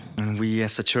we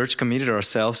as a church committed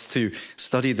ourselves to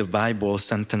study the Bible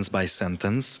sentence by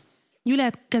sentence.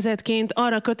 Gyülekezetként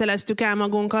arra köteleztük el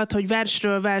magunkat, hogy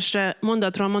versről versre,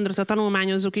 mondatról mondatra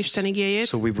tanulmányozzuk Isten igéjét.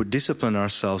 So we would discipline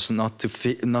ourselves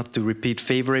not to repeat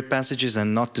favorite passages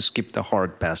and not to skip the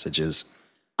hard passages.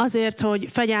 Azért, hogy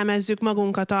fegyelmezzük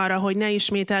magunkat arra, hogy ne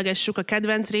ismételgessük a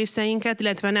kedvenc részeinket,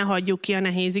 illetve ne hagyjuk ki a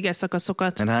nehéz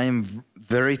igeszakaszokat. And I am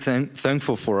very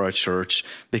thankful for our church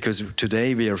because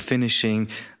today we are finishing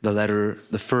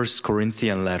the first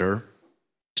Corinthian letter.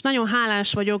 És nagyon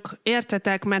hálás vagyok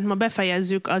értetek, mert ma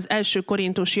befejezzük az első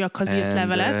korintusiakhoz írt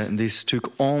levelet. And this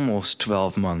took almost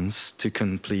 12 months to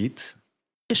complete.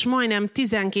 És majdnem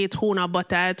 12 hónapba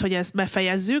telt, hogy ezt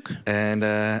befejezzük. And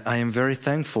I am very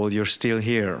thankful you're still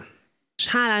here. És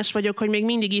hálás vagyok, hogy még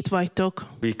mindig itt vagytok.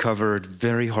 We covered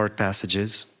very hard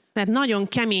passages. Mert nagyon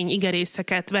kemény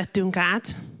igerészeket vettünk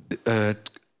át.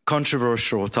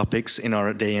 Controversial topics in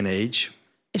our day and age.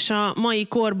 És a mai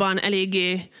korban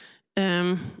eléggé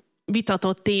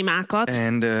vitatott témákat.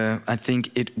 And I think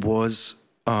it was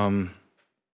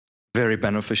very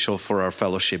beneficial for our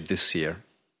fellowship this year.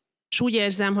 És úgy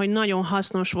érzem, hogy nagyon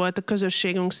hasznos volt a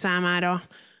közösségünk számára,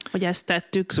 hogy ezt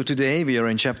tettük. So today we are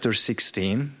in chapter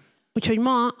 16. Úgyhogy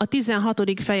ma a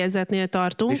 16. fejezetnél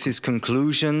tartunk. This is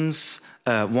conclusions.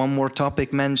 One more topic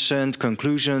mentioned.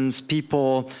 Conclusions.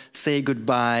 People say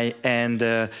goodbye, and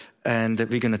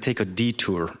we're going to take a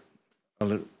detour.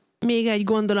 Még egy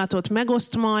gondolatot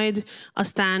megoszt majd,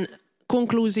 aztán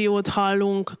konklúziót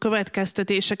hallunk,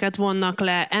 következtetéseket vonnak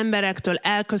le, emberektől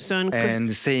elköszön.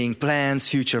 And saying plans,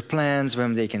 future plans,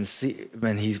 when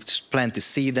he planned to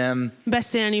see them.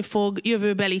 Beszélni fog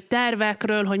jövőbeli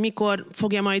tervekről, hogy mikor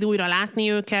fogja majd újra látni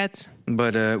őket.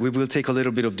 But we will take a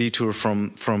little bit of detour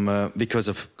from because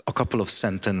of a couple of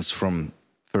sentences from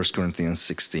 1 Corinthians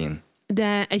 16.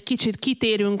 De egy kicsit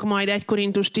kitérünk majd 1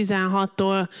 Korintus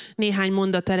 16-tól néhány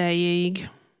mondat erejéig.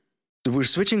 We're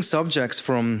switching subjects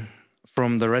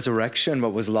from the resurrection,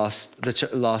 what was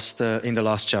lost in the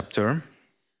last chapter.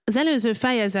 Az előző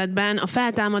fejezetben a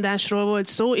feltámadásról volt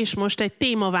szó, és most egy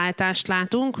témaváltást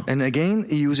látunk. And again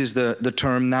he uses the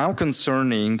term now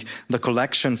concerning the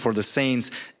collection for the saints.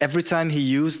 Every time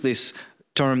he used this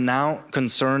term now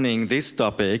concerning this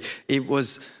topic, it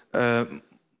was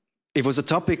a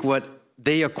topic what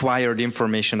they acquired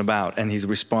information about, and he's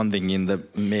responding in the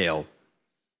mail.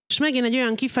 És megint egy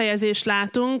olyan kifejezést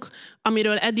látunk,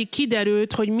 amiről eddig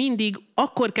kiderült, hogy mindig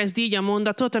akkor kezd így a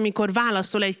mondatot, amikor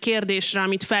válaszol egy kérdésre,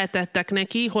 amit feltettek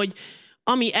neki, hogy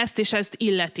ami ezt és ezt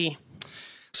illeti.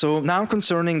 So now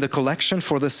concerning the collection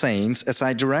for the saints, as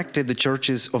I directed the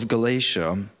churches of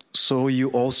Galatia, so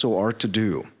you also are to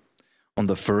do. On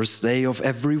the first day of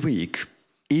every week,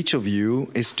 each of you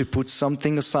is to put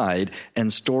something aside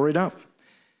and store it up,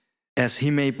 as he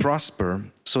may prosper,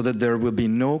 so that there will be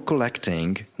no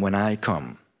collecting when I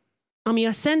come. Ami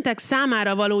a szentek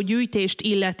számára való gyűjtést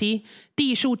illeti, ti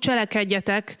is úgy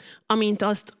cselekedjetek, amint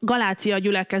azt Galácia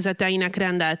gyülekezeteinek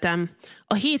rendeltem.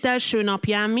 A hét első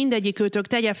napján mindegyikőtök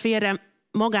tegye félre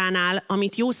magánál,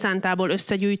 amit jó szántából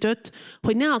összegyűjtött,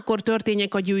 hogy ne akkor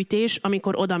történjék a gyűjtés,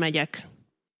 amikor oda megyek.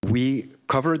 We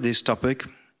covered this topic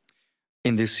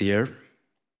in this year.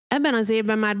 Ebben az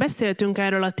évben már beszéltünk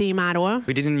erről a témáról.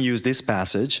 We didn't use this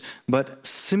passage, but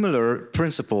similar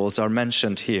principles are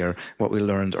mentioned here, what we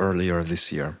learned earlier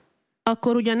this year.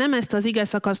 Akkor ugyan nem ezt az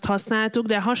igeszakaszt használtuk,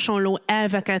 de hasonló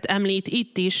elveket említ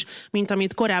itt is, mint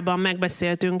amit korábban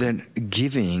megbeszéltünk. Then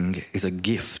giving is a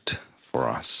gift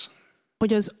for us.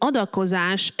 Hogy az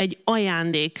adakozás egy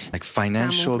ajándék. Like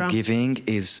financial számunkra. giving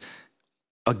is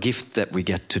a gift that we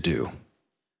get to do.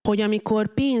 Hogy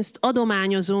amikor pénzt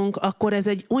adományozunk, akkor ez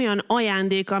egy olyan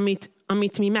ajándék,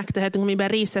 amit mi megtehetünk, amiben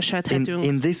részesedhetünk.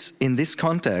 In this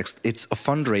context, it's a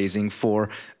fundraising for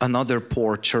another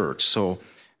poor church, so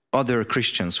other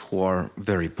Christians who are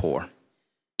very poor.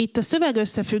 Itt a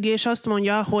szövegösszefüggés azt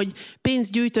mondja, hogy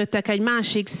pénzt gyűjtöttek egy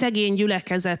másik szegény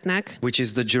gyülekezetnek, Which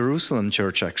is the Jerusalem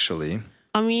church actually.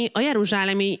 Ami a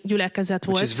jeruzsálemi gyülekezet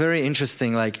volt. Which is very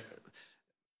interesting, like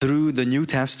through the New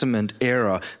Testament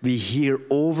era, we hear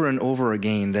over and over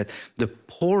again that the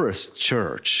poorest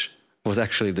church was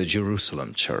actually the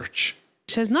Jerusalem church.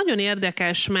 És ez nagyon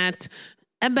érdekes, mert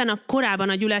ebben a korában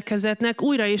a gyülekezetnek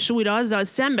újra és újra azzal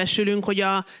szembesülünk, hogy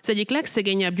az egyik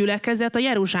legszegényebb gyülekezet a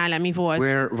jeruzsálemi volt.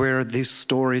 Where this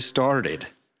story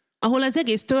started. Ahol az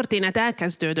egész történet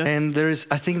elkezdődött. And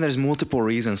I think there's multiple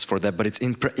reasons for that, but it's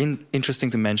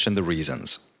interesting to mention the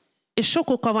reasons. És sok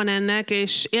oka van ennek,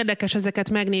 és érdekes ezeket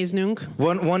megnéznünk.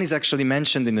 One is actually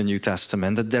mentioned in the New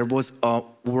Testament, that there was a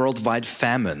worldwide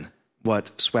famine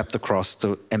what swept across the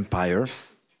empire.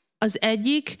 Az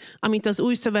egyik, amit az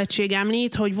Új Szövetség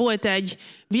említ, hogy volt egy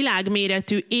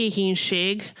világméretű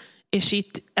éhínség, és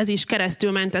itt ez is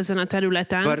keresztül ment ezen a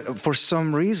területen. But for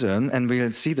some reason, and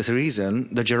we'll see this reason,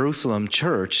 the Jerusalem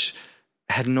church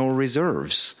had no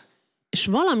reserves. És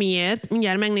valamiért,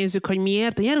 mindjárt megnézzük, hogy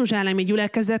miért, a jeruzsálemi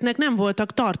gyülekezetnek nem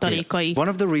voltak tartalékai. One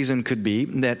of the reasons could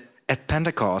be that at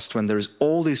Pentecost, when there's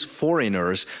all these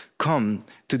foreigners come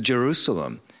to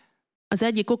Jerusalem, Az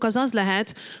egyik ok az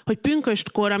lehet, hogy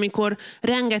pünköstkor, amikor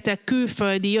rengeteg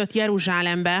külföldi jött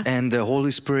Jeruzsálembe, and the Holy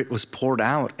Spirit was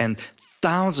poured out, and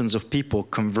thousands of people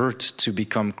convert to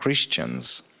become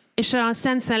Christians. és a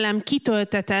Szent Szellem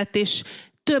kitöltetett, és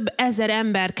több ezer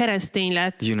ember keresztény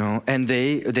lett. You know, and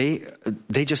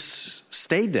they just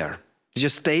stayed there. They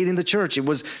just stayed in the church. It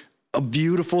was a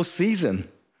beautiful season.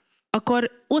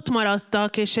 Akkor ott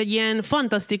maradtak, és egy ilyen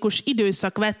fantasztikus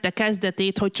időszak vette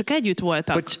kezdetét, hogy csak együtt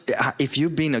voltak. But if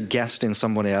you've been a guest in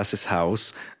somebody else's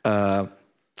house,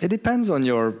 it depends on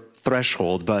your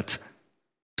threshold, but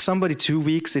somebody 2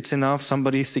 weeks, it's enough.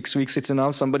 Somebody 6 weeks, it's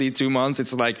enough. Somebody 2 months,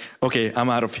 it's like, okay, I'm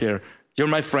out of here.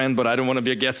 You're my friend, but I don't want to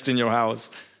be a guest in your house.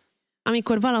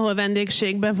 Amikor valahol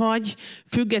vendégségbe vagy,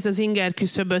 függ ez az inger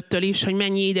küszöböttől is, hogy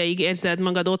mennyi ideig érzed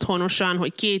magad otthonosan,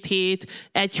 hogy 2 hét,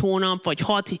 1 hónap, vagy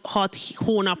 6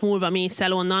 hónap múlva mész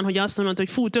el onnan, hogy azt mondod, hogy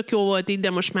fú, tök jó volt itt, de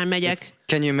most már megyek.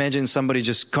 Can you imagine somebody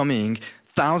just coming,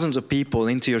 thousands of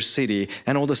people into your city,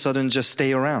 and all of a sudden just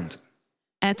stay around?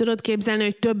 El tudod képzelni,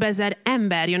 hogy több ezer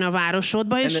ember jön a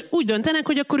városodba, és úgy döntenek,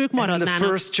 hogy akkor ők And the maradnának.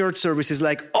 first church service is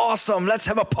like, awesome, let's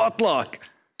have a potluck.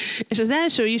 És az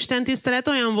első istentisztelet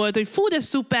olyan volt, hogy fú, de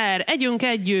szuper, együnk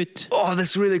együtt. Oh,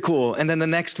 that's really cool. And then the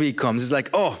next week comes, it's like,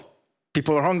 oh,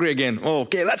 people are hungry again. Oh,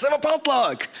 okay, let's have a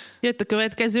potluck. Jött a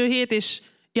következő hét, és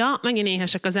ja, megint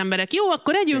éhesek az emberek. Jó,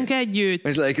 akkor együnk együtt.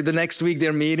 It's like the next week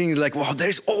they're meeting, it's like, wow,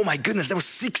 oh my goodness, there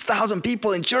was 6,000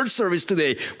 people in church service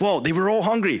today. Wow, they were all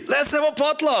hungry. Let's have a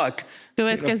potluck.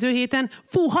 Következő héten,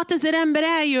 fú, 6000 ember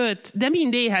eljött, de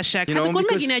mind éhesek. Hát akkor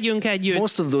megint együnk együtt.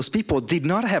 Most of those people did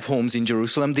not have homes in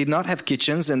Jerusalem, did not have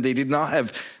kitchens, and they did not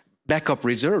have backup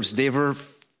reserves. They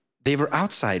were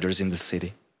outsiders in the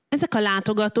city. Ezek a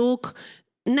látogatók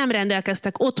nem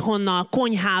rendelkeztek otthonnal,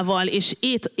 konyhával és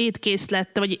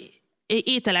étkészlettel, vagy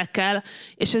ételekkel,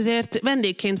 és ezért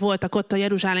vendégként voltak ott a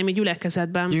jeruzsálemi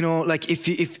gyülekezetben. You know, like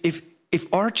if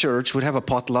our church would have a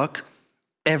potluck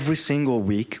every single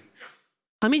week,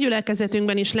 ha mi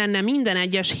gyülekezetünkben is lenne minden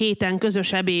egyes héten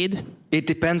közös ebéd, it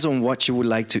depends on what you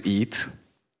would like to eat,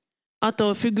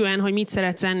 attól függően, hogy mit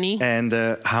szeretsz enni, and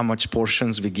how much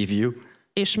portions we give you.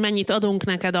 és mennyit adunk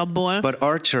neked abból. But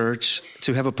our church,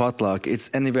 to have a potluck, it's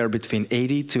anywhere between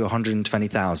 80 to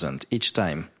 120,000 each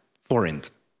time,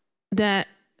 forint. De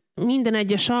minden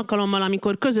egyes alkalommal,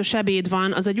 amikor közös ebéd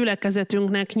van, az a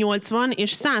gyülekezetünknek 80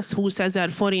 és 120 000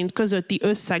 forint közötti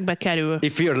összegbe kerül.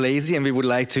 If we are lazy and we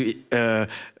would like to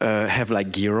have like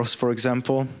gyros, for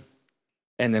example,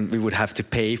 and then we would have to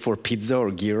pay for pizza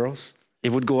or gyros, it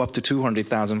would go up to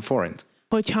 200,000 forint.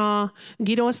 Hogyha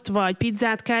giroszt vagy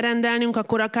pizzát kell rendelnünk,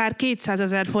 akkor akár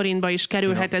 200 000 forintba is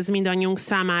kerülhet ez mindannyiunk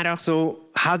számára. So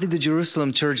how did the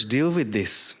Jerusalem church deal with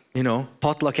this? You know,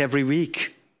 potluck every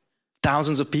week.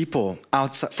 Thousands of people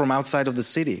from outside of the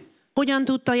city. Hogyan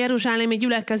tudta a jeruzsálemi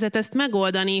gyülekezet ezt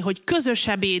megoldani, hogy közös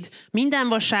ebéd minden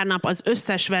vasárnap az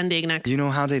összes vendégnek? You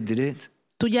know how they did it?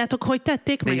 Tudjátok, hogy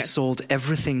tették meg? They sold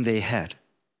everything they had.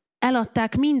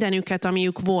 Eladták mindenüket,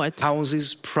 amiük volt.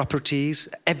 Houses, properties,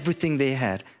 everything they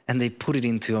had, and they put it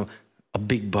into a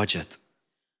big budget.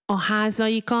 A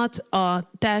házaikat,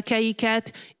 a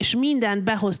telkeiket, és mindent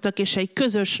behoztak, és egy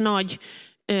közös nagy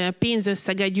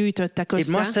pénzösszeget gyűjtöttek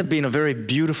össze. It must have been a very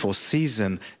beautiful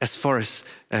season as far as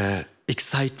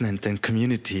excitement and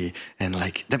community, and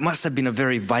like that must have been a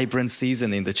very vibrant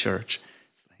season in the church.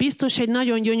 Biztos egy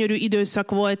nagyon gyönyörű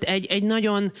időszak volt, egy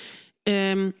nagyon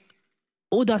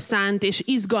odaszánt és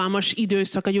izgalmas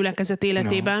időszak a gyülekezet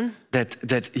életében.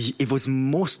 That it was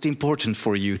most important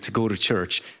for you to go to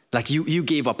church. Like you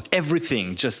gave up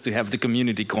everything just to have the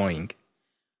community going.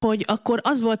 Hogy akkor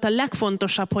az volt a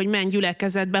legfontosabb, hogy menj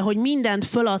gyülekezetbe, hogy mindent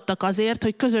föladtak azért,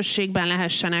 hogy közösségben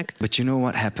lehessenek. But you know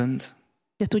what happened?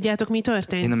 De tudjátok, mi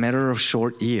történt? In a matter of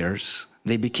short years,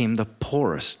 they became the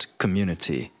poorest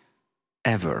community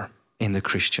ever in the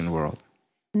Christian world.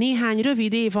 Néhány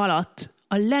rövid év alatt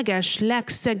a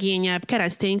legszegényebb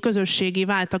keresztény közösségé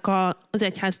váltak az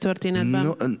egyház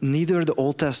történetben. Neither the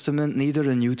Old Testament, neither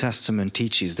the New Testament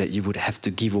teaches that you would have to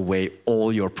give away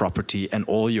all your property and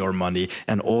all your money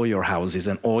and all your houses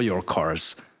and all your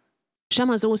cars. Sem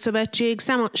az Ószövetség,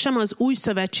 sem az Új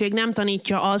Szövetség nem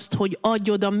tanítja azt, hogy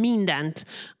adj oda mindent.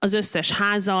 Az összes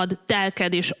házad,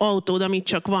 telked és autód, amit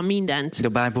csak van, mindent. The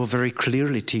Bible very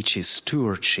clearly teaches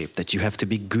stewardship, that you have to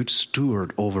be good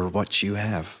steward over what you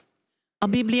have. A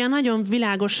Biblia nagyon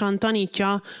világosan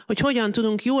tanítja, hogy hogyan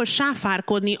tudunk jól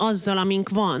sáfárkodni azzal, amink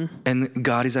van. And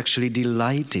God is actually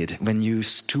delighted when you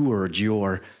steward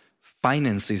your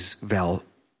finances well,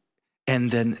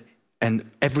 and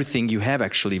everything you have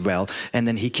actually well, and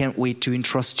then He can't wait to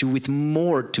entrust you with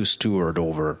more to steward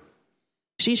over.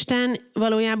 És Isten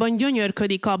valójában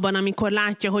gyönyörködik abban, amikor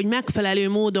látja, hogy megfelelő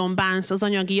módon bánsz az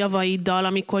anyagi javaiddal,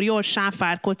 amikor jól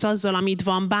sáfárkodsz azzal, amit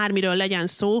van, bármiről legyen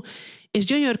szó, és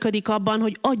gyönyörködik abban,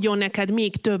 hogy adjon neked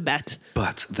még többet.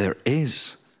 But there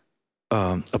is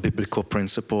a biblical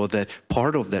principle that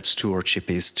part of that stewardship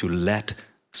is to let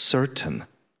certain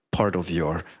part of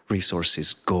your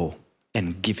resources go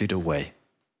and give it away.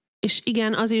 És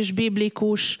igen, az is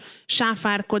biblikus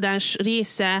sáfárkodás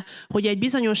része, hogy egy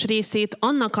bizonyos részét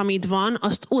annak, amit van,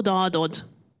 azt odaadod.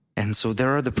 And so there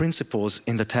are the principles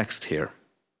in the text here.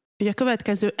 Ugye a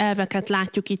következő elveket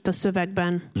látjuk itt a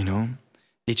szövegben. You know,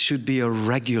 it should be a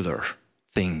regular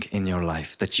thing in your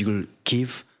life that you will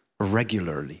give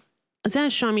regularly. Az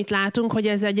első, amit látunk, hogy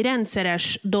ez egy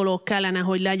rendszeres dolog kellene,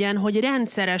 hogy legyen, hogy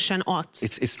rendszeresen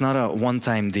adsz. It's not a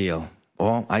one-time deal.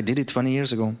 Oh, I did it 20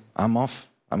 years ago. I'm off.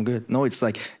 I'm good. No, it's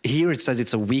like, here it says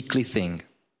it's a weekly thing.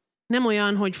 Nem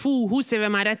olyan, hogy 20 éve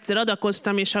már egyszer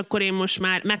adakoztam, és akkor én most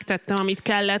már megtettem, amit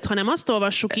kellett, hanem azt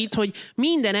olvassuk itt, hogy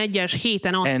minden egyes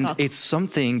héten adtak. And it's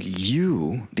something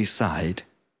you decide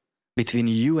between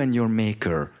you and your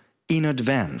maker in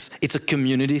advance. It's a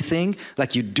community thing,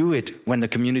 like you do it when the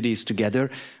community is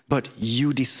together, but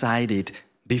you decide it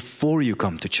before you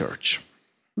come to church.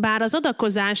 Bár az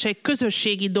adakozás egy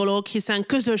közösségi dolog, hiszen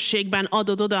közösségben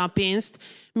adod oda a pénzt,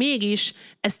 mégis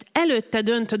ezt előtte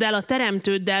döntöd el a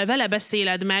teremtőddel, vele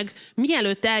beszéled meg,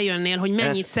 mielőtt eljönnél, hogy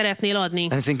mennyit szeretnél adni.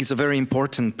 I think it's a very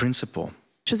important principle.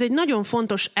 És ez egy nagyon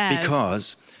fontos elv.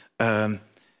 Because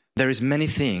there is many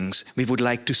things we would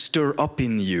like to stir up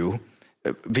in you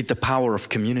with the power of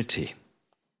community.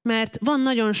 Mert van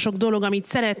nagyon sok dolog, amit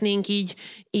szeretnénk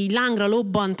így lángra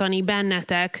lobbantani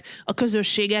bennetek a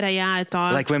közösség ereje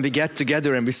által. Like when we get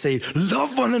together and we say,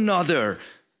 love one another.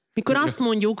 Mikor azt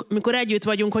mondjuk, mikor együtt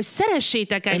vagyunk, hogy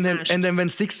szeressétek egymást. And then when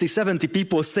 60-70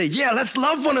 people say, yeah, let's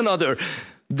love one another.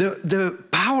 The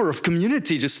power of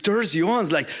community just stirs you on.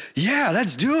 It's like, yeah,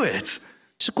 let's do it.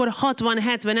 És akkor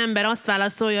 60-70 ember azt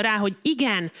válaszolja rá, hogy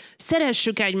igen,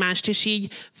 szeressük egymást, és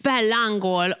így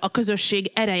fellángol a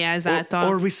közösség ereje ezáltal.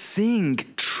 Or we sing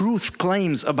truth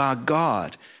claims about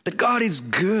God, that God is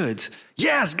good.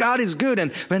 Yes, God is good.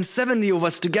 And when 70 of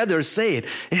us together say it,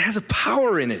 it has a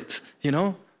power in it, you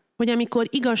know? Hogy amikor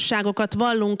igazságokat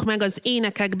vallunk meg az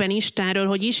énekekben Istenről,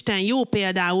 hogy Isten jó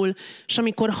például, és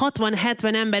amikor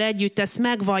 60-70 ember együtt ezt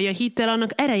megvallja hittel,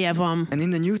 annak ereje van. And in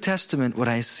the New Testament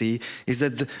what I see is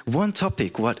that the one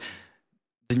topic what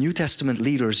the New Testament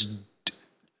leaders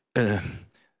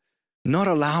not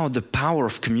allow the power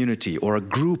of community or a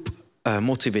group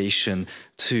motivation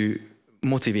to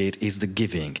motivate is the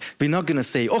giving. We're not going to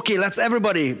say, okay, let's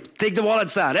everybody take the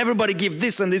wallets out, everybody give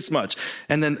this and this much.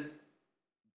 And then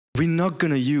we're not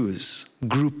going to use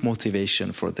group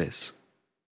motivation for this.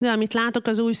 De amit látok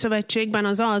az Új Szövetségben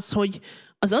az az, hogy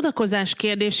az adakozás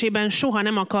kérdésében soha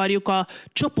nem akarjuk a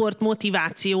csoport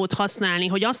motivációt használni,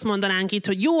 hogy azt mondanánk itt,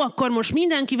 hogy jó, akkor most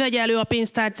mindenki vegye elő a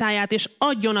pénztárcáját, és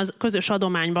adjon az közös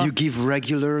adományba. You give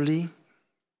regularly.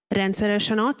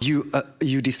 Rendszeresen adsz.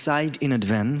 You decide in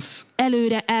advance.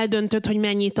 Előre eldöntöd, hogy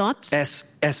mennyit adsz.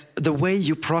 As the way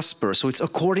you prosper. So it's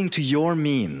according to your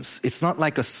means. It's not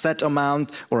like a set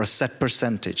amount or a set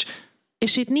percentage.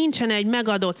 És itt nincsen egy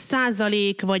megadott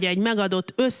százalék, vagy egy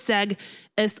megadott összeg,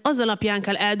 ezt az alapján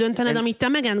kell eldöntened, amit te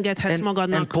megengedhetsz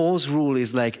magadnak. And Paul's rule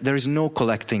is like, there is no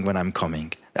collecting when I'm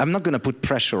coming. I'm not going to put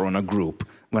pressure on a group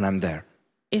when I'm there.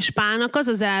 És Pálnak az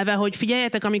az elve, hogy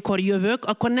figyeljetek, amikor jövök,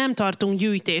 akkor nem tartunk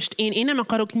gyűjtést. Én nem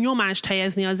akarok nyomást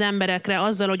helyezni az emberekre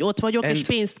azzal, hogy ott vagyok, és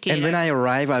pénzt kérek. And when I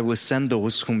arrive, I will send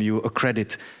those whom you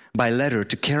accredit by letter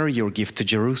to carry your gift to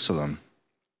Jerusalem.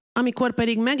 Amikor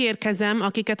pedig megérkezem,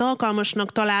 akiket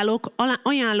alkalmasnak találok,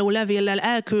 ajánló levéllel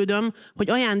elküldöm, hogy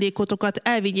ajándékotokat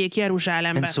elvigyék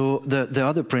Jeruzsálembe. And so the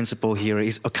other principle here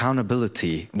is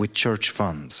accountability with church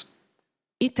funds.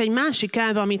 Itt egy másik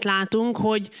elve, amit látunk,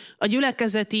 hogy a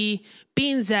gyülekezeti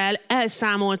pénzzel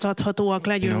elszámoltathatóak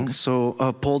legyünk. You know,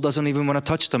 so Paul doesn't even want to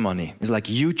touch the money. It's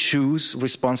like you choose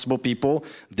responsible people,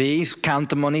 they count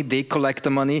the money, they collect the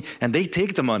money, and they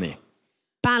take the money.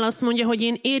 Pál azt mondja, hogy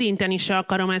én érinteni se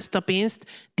akarom ezt a pénzt,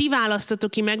 ti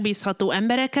választatok ki megbízható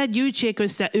embereket, gyűjtsék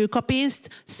össze ők a pénzt,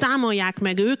 számolják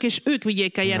meg ők, és ők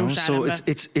vigyék el Jeruzsálembe. So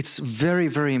it's very,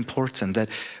 very important that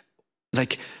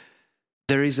like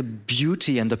there is a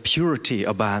beauty and a purity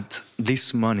about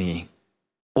this money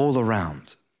all around.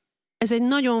 Ez egy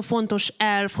nagyon fontos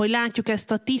elv, hogy látjuk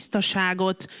ezt a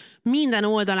tisztaságot minden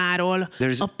oldaláról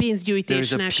a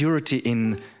pénzgyűjtésnek. There is a purity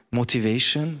in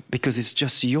motivation because it's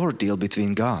just your deal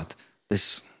between God.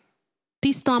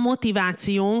 Tiszta a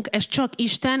motivációnk, ez csak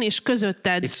Isten és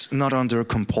közötted. It's not under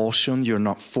compulsion, you're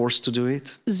not forced to do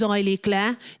it. Zajlik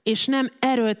le, és nem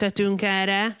erőltetünk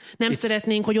erre, nem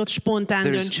szeretnénk, hogy ott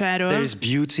spontán dönts erről. There is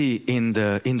beauty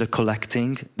in the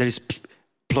collecting. There is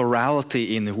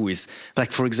plurality in who is.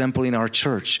 Like for example in our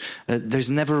church,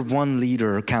 there's never one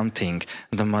leader counting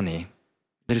the money.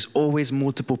 There is always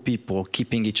multiple people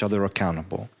keeping each other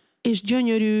accountable. És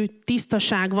gyönyörű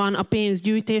tisztaság van a pénz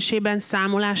gyűjtésében,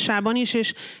 számolásában is,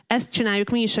 és ezt csináljuk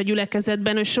mi is a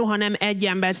gyülekezetben, hogy soha nem egy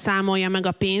ember számolja meg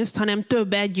a pénzt, hanem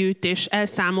több együtt, és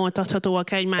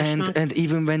elszámoltathatóak egymásnak. And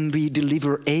even when we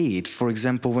deliver aid, for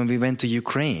example, when we went to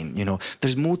Ukraine,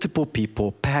 there's multiple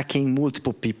people packing,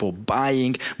 multiple people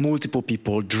buying, multiple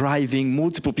people driving,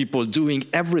 multiple people doing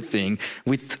everything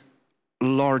with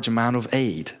large amount of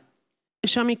aid.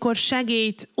 És amikor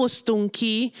segélyt osztunk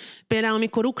ki, például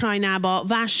amikor Ukrajnába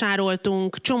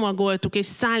vásároltunk, csomagoltuk és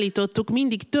szállítottuk,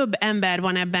 mindig több ember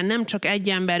van ebben, nem csak egy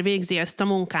ember végzi ezt a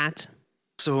munkát.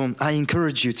 So I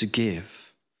encourage you to give.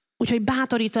 Úgyhogy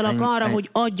bátorítalak arra, hogy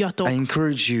adjatok. I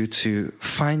encourage you to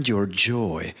find your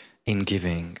joy in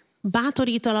giving.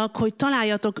 Bátorítalak, hogy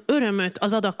találjatok örömöt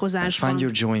az adakozásban. Find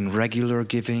your joy in regular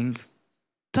giving.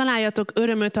 Találjatok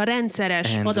örömöt a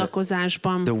rendszeres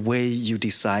adakozásban. The way you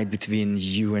decide between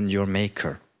you and your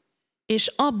maker.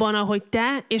 És abban, ahogy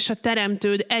te és a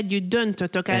teremtőd együtt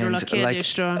döntötök erről a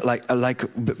kérdésről. Like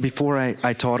before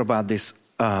I thought about this,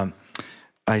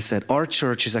 I said our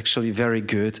church is actually very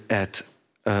good at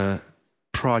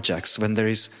projects. When there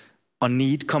is a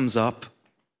need comes up,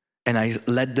 and I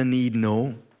let the need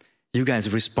know, you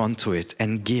guys respond to it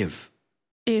and give.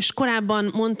 És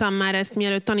korábban mondtam már ezt,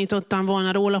 mielőtt tanítottam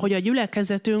volna róla, hogy a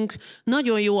gyülekezetünk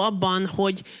nagyon jó abban,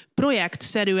 hogy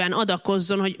projektszerűen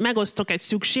adakozzon, hogy megosztok egy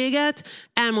szükséget,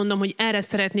 elmondom, hogy erre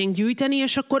szeretnénk gyűjteni,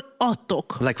 és akkor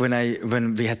adtok. Like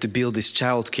when we had to build this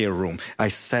childcare room, I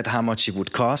said how much it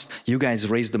would cost. You guys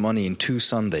raised the money in 2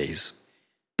 Sundays.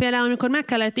 Például, amikor meg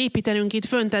kellett építenünk itt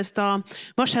fönt ezt a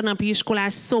vasárnapi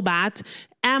iskolás szobát,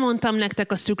 elmondtam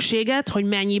nektek a szükséget, hogy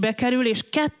mennyibe kerül, és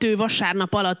 2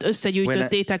 vasárnap alatt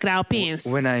összegyűjtöttétek rá a pénzt.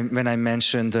 When I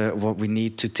mentioned what we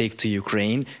need to take to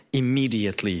Ukraine,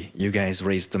 immediately you guys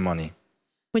raised the money.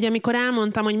 Hogy amikor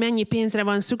elmondtam, hogy mennyi pénzre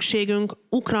van szükségünk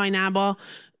Ukrajnába,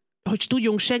 hogy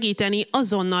tudjunk segíteni,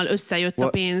 azonnal összejött a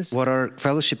pénz. What our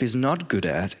fellowship is not good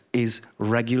at is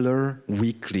regular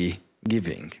weekly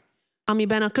giving.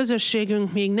 Amiben a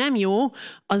közösségünk még nem jó,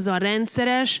 az a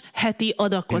rendszeres heti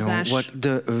adakozás.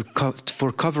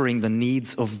 For covering the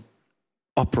needs of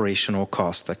operational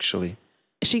cost, actually.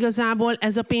 És igazából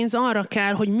ez a pénz arra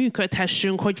kell, hogy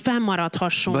működhessünk, hogy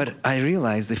fennmaradhassunk. But I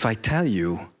realized if I tell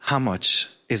you how much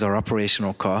is our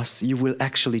operational cost, you will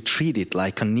actually treat it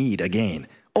like a need again.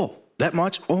 Oh, that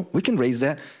much? Oh, we can raise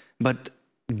that. But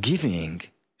giving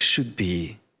should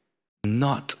be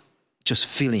not just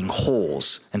filling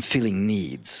holes and filling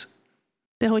needs.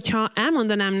 De hogyha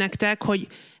elmondanám nektek, hogy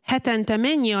hetente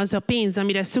mennyi az a pénz,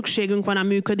 amire szükségünk van a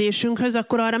működésünkhöz,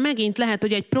 akkor arra megint lehet,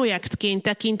 hogy egy projektként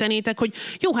tekintenétek, hogy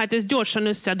jó, hát ezt gyorsan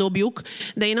összedobjuk,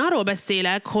 de én arról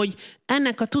beszélek, hogy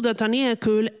ennek a tudata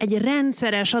nélkül egy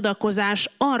rendszeres adakozás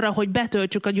arra, hogy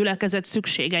betöltsük a gyülekezet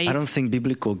szükségeit. I don't think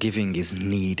biblical giving is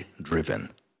need driven.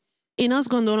 Én azt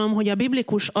gondolom, hogy a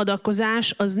biblikus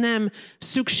adakozás az nem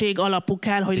szükség alapú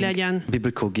kell, hogy legyen.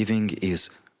 Biblical giving is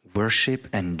worship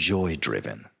and joy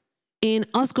driven. Én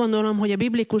azt gondolom, hogy a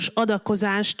biblikus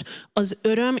adakozást az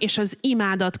öröm és az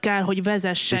imádat kell, hogy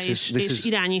vezesse és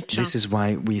irányítsa. This is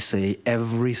why we say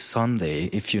every Sunday,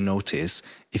 if you notice,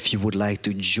 if you would like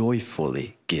to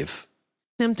joyfully give.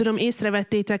 Nem tudom,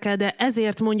 észrevettétek-e, de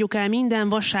ezért mondjuk el minden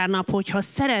vasárnap, hogy ha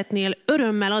szeretnél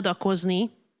örömmel adakozni,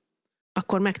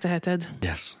 akkor megteheted.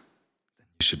 Yes,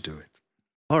 you should do it.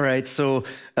 All right, so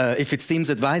if it seems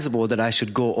advisable that I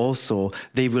should go also,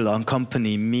 they will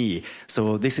accompany me.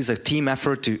 So this is a team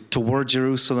effort toward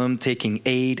Jerusalem, taking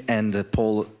aid and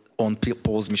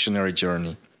Paul's missionary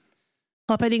journey.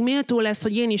 Ha pedig méltó lesz,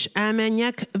 hogy én is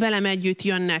elmenjek, velem együtt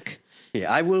jönnek.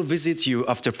 Yeah, I will visit you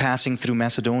after passing through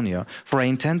Macedonia, for I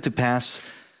intend to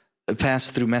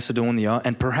pass through Macedonia,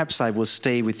 and perhaps I will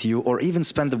stay with you or even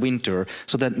spend the winter,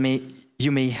 so that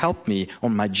you may help me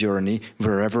on my journey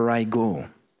wherever I go.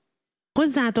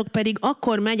 Hozzátok pedig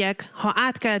akkor megyek, ha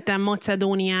átkeltem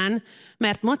Macedónián,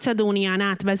 mert Macedónián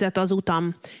át vezet az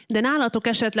utam. De nálatok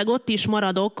esetleg ott is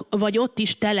maradok, vagy ott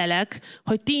is telelek,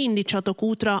 hogy ti indítsatok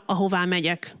útra, ahová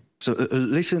megyek. So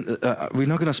listen, we're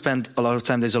not going to spend a lot of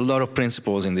time. There's a lot of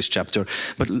principles in this chapter,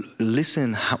 but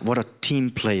listen what a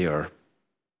team player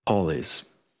Paul is.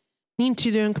 Nincs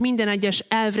időnk minden egyes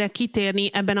elvre kitérni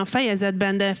ebben a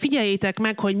fejezetben, de figyeljétek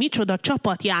meg, hogy micsoda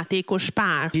csapatjátékos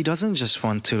Pál. He doesn't just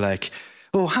want to like,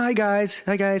 oh, hi guys,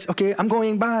 okay, I'm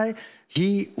going by.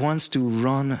 He wants to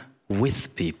run with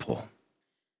people.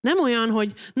 Nem olyan,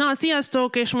 hogy na,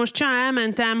 sziasztok, és most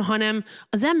elmentem, hanem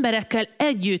az emberekkel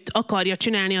együtt akarja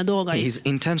csinálni a dolgait. He's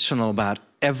intentional about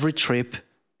every trip,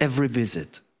 every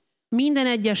visit. Minden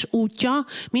egyes útja,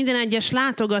 minden egyes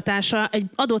látogatása egy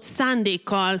adott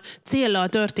szándékkal, céllal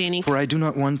történik. For I do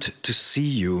not want to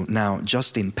see you now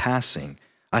just in passing.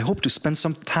 I hope to spend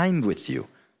some time with you,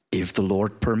 if the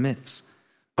Lord permits.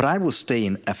 But I will stay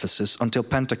in Ephesus until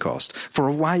Pentecost, for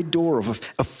a wide door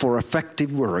for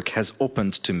effective work has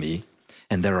opened to me,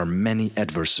 and there are many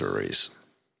adversaries.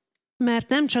 Mert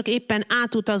nem csak éppen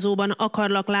átutazóban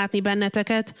akarlak látni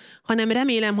benneteket, hanem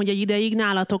remélem, hogy egy ideig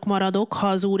nálatok maradok, ha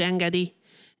az Úr engedi.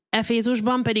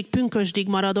 Efézusban pedig pünkösdig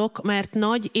maradok, mert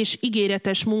nagy és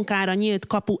ígéretes munkára nyílt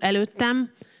kapu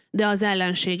előttem, de az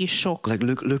ellenség is sok. Like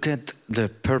look at the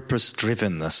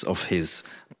purpose-drivenness of his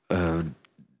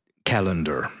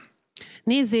calendar.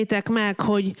 Nézzétek meg,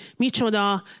 hogy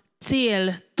micsoda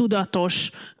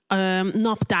céltudatos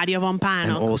naptárja van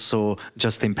Pálnak. And also,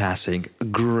 just in passing, a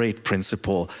great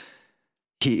principle.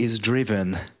 He is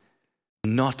driven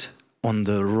not on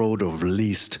the road of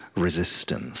least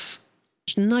resistance.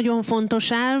 És nagyon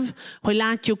fontos elv, hogy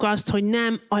látjuk azt, hogy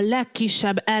nem a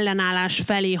legkisebb ellenállás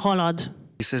felé halad.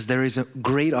 He says there is a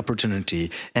great opportunity,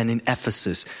 and in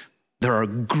Ephesus there are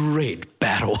great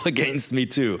battle against me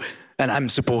too, and I'm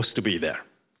supposed to be there.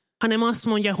 Hanem azt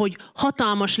mondja, hogy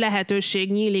hatalmas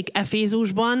lehetőség nyílik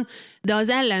Efézusban, de az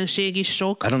ellenség is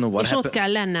sok, és ott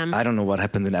kell lennem. I don't know what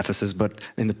happened in Ephesus,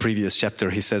 but in the previous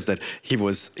chapter he says that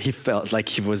he felt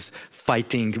like he was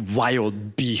fighting wild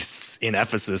beasts in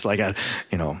Ephesus, like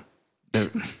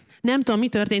Nem tudom, mi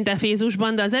történt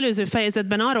Efézusban, de az előző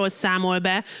fejezetben arról számol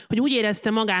be, hogy úgy érezte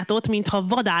magát ott, mintha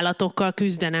vadállatokkal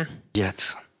küzdene.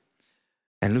 Yet,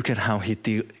 and look at how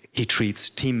he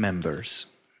treats team members.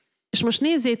 És most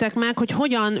nézzétek meg, hogy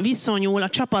hogyan viszonyul a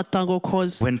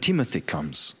csapattagokhoz. When Timothy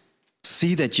comes,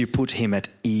 see that you put him at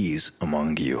ease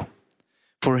among you,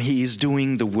 for he is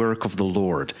doing the work of the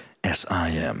Lord as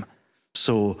I am.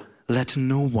 So let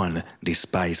no one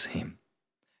despise him.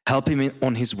 Help him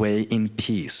on his way in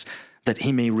peace, that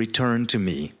he may return to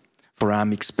me, for I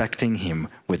am expecting him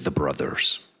with the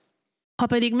brothers. Ha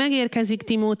pedig megérkezik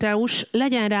Timóteus,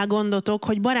 legyen rá gondotok,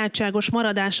 hogy barátságos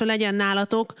maradása legyen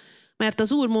nálatok, mert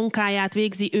az Úr munkáját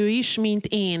végzi ő is, mint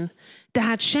én.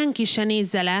 Tehát senki se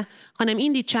nézze le, hanem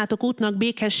indítsátok útnak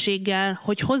békességgel,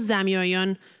 hogy hozzám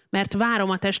jöjjön, mert várom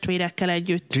a testvérekkel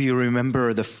együtt. Do you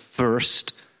remember the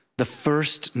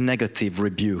first negative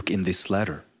rebuke in this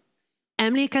letter?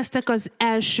 Emlékeztek az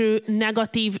első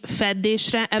negatív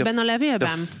feddésre ebben a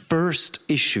levélben? The first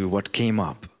issue what came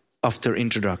up after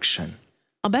introduction.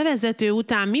 A bevezető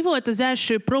után mi volt az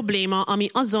első probléma, ami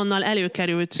azonnal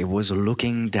előkerült? It was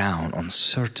looking down on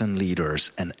certain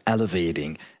leaders and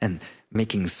elevating and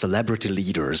making celebrity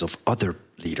leaders of other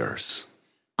leaders.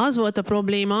 Az volt a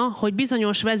probléma, hogy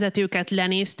bizonyos vezetőket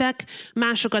lenéztek,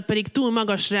 másokat pedig túl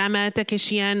magasra emeltek,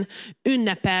 és ilyen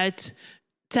ünnepelt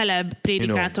celeb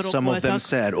prédikátorok some voltak. of them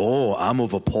said, oh, I'm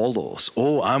of Apollos.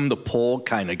 Oh, I'm the Paul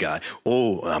kind of guy.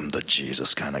 Oh, I'm the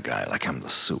Jesus kind of guy. Like I'm the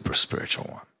super spiritual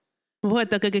one.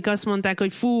 Voltak, akik azt mondták,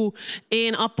 hogy fú,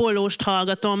 én Apollóst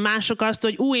hallgatom, mások azt,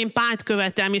 hogy én Pált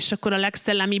követem, és akkor a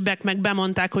legszellemibbek meg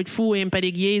bemondták, hogy fú, én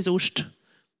pedig Jézust.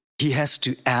 He has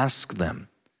to ask them,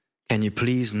 can you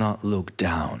please not look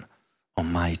down on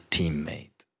my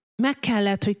teammate? Meg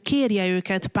kellett, hogy kérje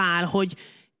őket Pál, hogy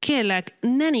kérlek,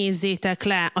 ne nézzétek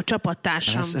le a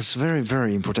csapattársam. That's very,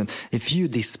 very important. If you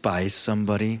despise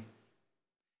somebody,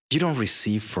 you don't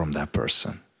receive from that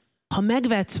person. Ha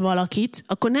megvetsz valakit,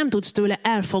 akkor nem tudsz tőle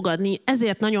elfogadni,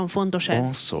 ezért nagyon fontos ez.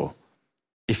 Also,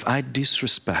 if I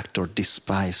disrespect or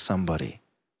despise somebody,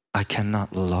 I cannot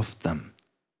love them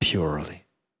purely.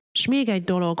 És még egy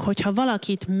dolog, hogyha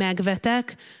valakit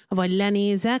megvetek, vagy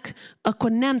lenézek,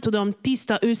 akkor nem tudom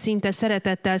tiszta, őszinte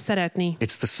szeretettel szeretni.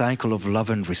 It's the cycle of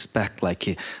love and respect,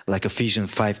 like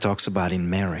Ephesians 5 talks about in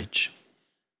marriage.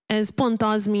 Ez pont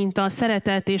az, mint a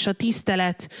szeretet és a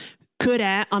tisztelet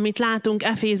köre, amit látunk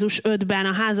Efézus 5-ben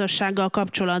a házassággal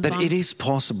kapcsolatban. That it is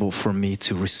possible for me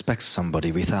to respect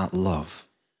somebody without love.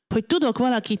 Hogy tudok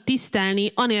valakit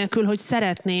tisztelni, anélkül, hogy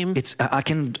szeretném.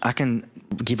 I can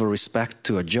give a respect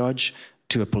to a judge,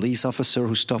 to a police officer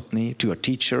who stopped me, to a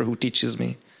teacher who teaches me.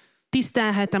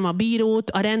 Tisztelhetem a bírót,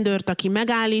 a rendőrt, aki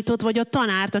megállított, vagy a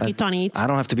tanárt, aki tanít. I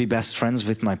don't have to be best friends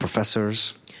with my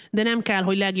professors. De nem kell,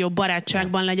 hogy legjobb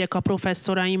barátságban legyek a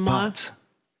professzoraimmal. But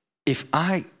if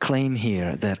I claim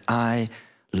here that I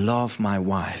love my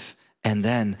wife, and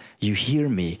then you hear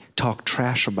me talk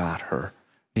trash about her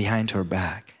behind her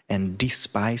back and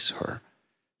despise her,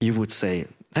 you would say,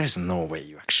 there's no way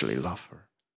you actually love her.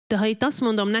 De ha itt azt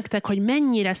mondom nektek, hogy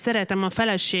mennyire szeretem a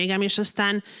feleségem, és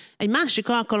aztán egy másik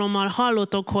alkalommal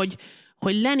hallotok, hogy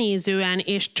lenézően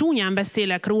és csúnyán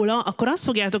beszélek róla, akkor azt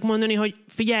fogjátok mondani, hogy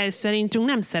figyelj, szerintünk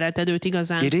nem szereted őt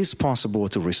igazán. It is possible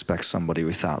to respect somebody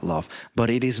without love, but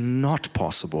it is not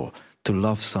possible to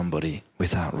love somebody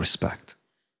without respect.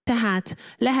 Tehát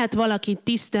lehet valakit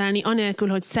tisztelni anélkül,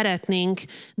 hogy szeretnénk,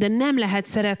 de nem lehet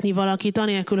szeretni valakit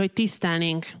anélkül, hogy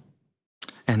tisztelnénk.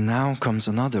 And now comes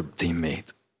another teammate.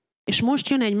 És most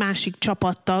jön egy másik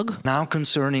csapattag. Now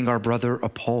concerning our brother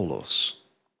Apollos.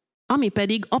 Ami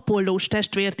pedig Apollós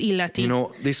testvért illeti.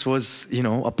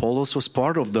 Apollos was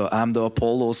part of I'm the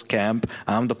Apollos camp,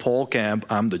 I'm the Paul camp,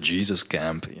 I'm the Jesus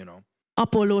camp,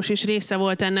 Apollós is része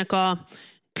volt ennek a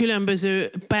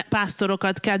különböző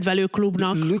pásztorokat kedvelő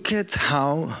klubnak. Look at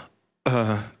how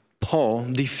Paul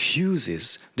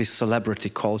diffuses this celebrity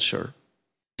culture.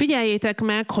 Figyeljétek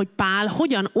meg, hogy Pál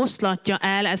hogyan oszlatja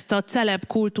el ezt a celeb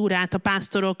kultúrát a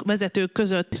pásztorok, vezetők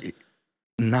között.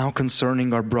 Now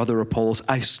concerning our brother Apollos,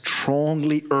 I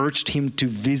strongly urged him to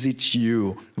visit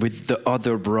you with the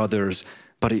other brothers,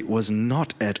 but it was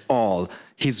not at all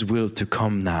his will to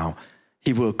come now.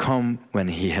 He will come when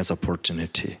he has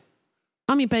opportunity.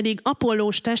 Ami pedig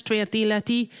Apollós testvért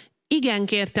illeti, igen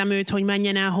kértem őt, hogy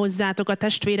menjen el hozzátok a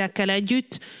testvérekkel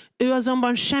együtt, ő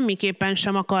azonban semmiképpen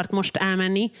sem akart most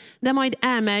elmenni, de majd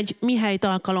elmegy, mihelyt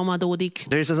alkalom adódik.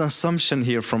 There is an assumption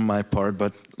here from my part,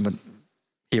 but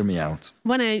hear me out.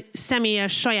 Van egy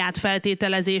személyes saját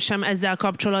feltételezésem ezzel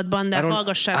kapcsolatban, de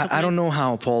hallgassátok meg. I don't know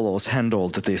how Apollos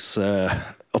handled this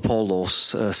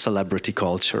Apollos celebrity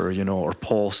culture, or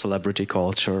Paul celebrity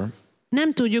culture.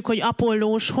 Nem tudjuk, hogy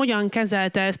Apollós hogyan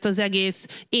kezelte ezt az egész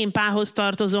én Pálhoz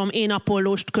tartozom, én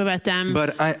Apollóst követem.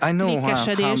 But I know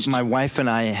how my wife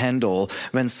and I handle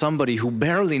when somebody who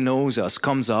barely knows us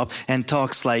comes up and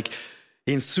talks like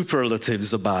in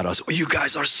superlatives about us. Oh, you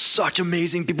guys are such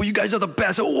amazing people. You guys are the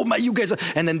best. Oh my, you guys are...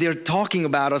 And then they're talking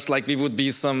about us like we would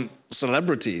be some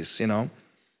celebrities,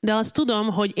 De azt tudom,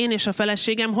 hogy én és a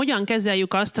feleségem hogyan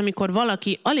kezeljük azt, amikor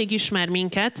valaki alig ismer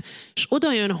minket, és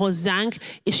oda jön hozzánk,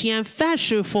 és ilyen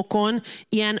felső fokon,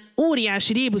 ilyen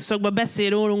óriási rébuszokba beszél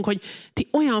rólunk, hogy ti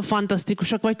olyan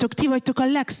fantasztikusak vagytok, ti vagytok a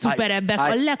legszuperebbek,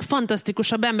 a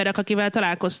legfantasztikusabb emberek, akivel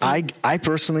találkoztam. I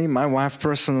personally, my wife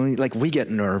personally, like we get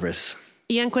nervous.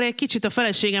 Ilyenkor egy kicsit a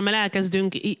feleségemmel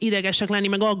elkezdünk idegesek lenni,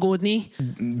 meg aggódni.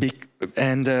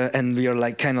 And we are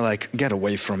like kind of like get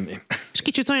away from me. És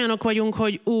kicsit olyanok vagyunk,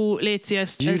 hogy léci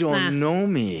ezt You don't know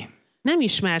me. Nem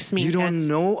ismersz minket. You don't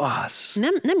know us.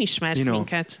 Nem ismersz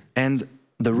minket. And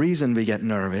the reason we get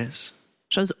nervous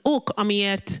és az ok,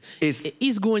 amiért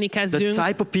izgulni kezdünk, the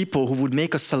type of people who would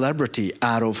make a celebrity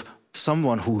out of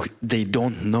someone who they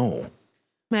don't know.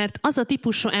 Mert az a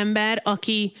típusú ember,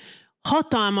 aki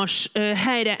hatalmas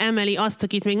helyre emeli azt,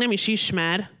 akit még nem is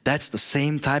ismer. That's the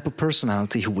same type of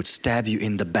personality who would stab you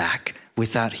in the back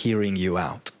without hearing you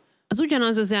out. Az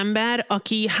ugyanaz az ember,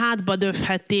 aki hátba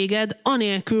döfhet téged,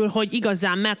 anélkül, hogy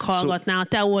igazán meghallgatná a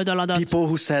te oldaladat. People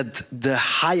who said the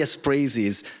highest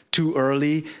praises too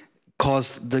early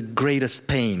caused the greatest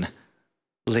pain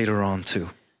later on too.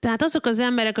 Tehát azok az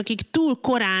emberek, akik túl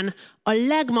korán a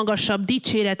legmagasabb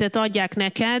dicséretet adják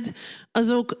neked,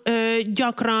 azok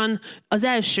gyakran az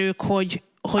elsők,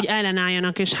 hogy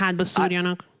ellenálljanak és hátba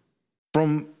szúrjanak.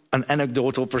 From an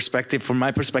anecdotal perspective, from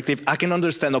my perspective, I can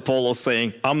understand Apollos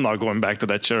saying, I'm not going back to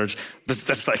that church.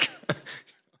 That's like...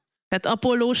 Tehát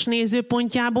Apollós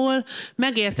nézőpontjából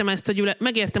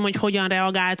megértem, hogy hogyan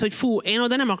reagált, hogy én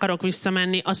oda nem akarok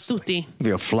visszamenni, az tuti.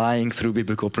 We are flying through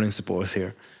biblical principles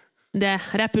here. De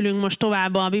repülünk most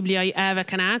tovább a bibliai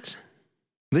elveken át.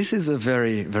 This is a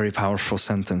very, very powerful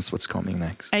sentence what's coming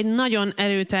next. Egy nagyon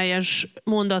erőteljes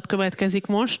mondat következik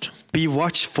most. Be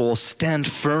watchful, stand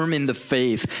firm in the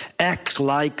faith, act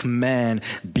like man,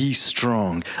 be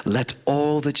strong. Let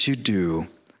all that you do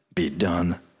be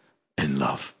done in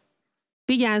love.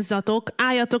 Vigyázzatok,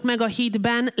 álljatok meg a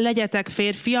hitben, legyetek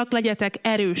férfiak, legyetek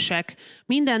erősek.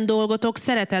 Minden dolgotok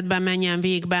szeretetben menjen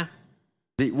végbe.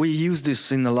 We use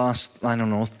this in the last,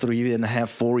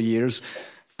 3.5-4 years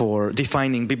for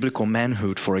defining biblical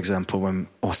manhood, for example, when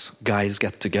us guys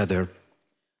get together.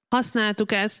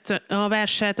 Használtuk ezt a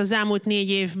verset az elmúlt 4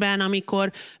 évben,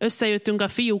 amikor összejöttünk a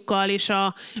fiúkkal, és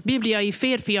a bibliai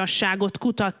férfiasságot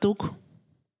kutattuk.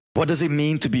 What does it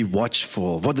mean to be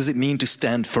watchful? What does it mean to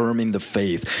stand firm in the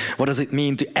faith? What does it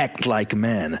mean to act like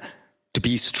men? To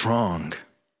be strong?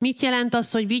 Mit jelent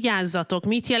az, hogy vigyázzatok?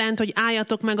 Mit jelent, hogy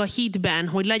álljatok meg a hitben,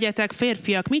 hogy legyetek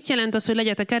férfiak? Mit jelent az, hogy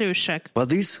legyetek erősek? Well,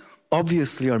 these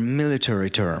obviously are military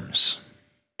terms.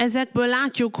 Ezekből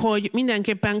látjuk, hogy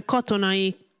mindenképpen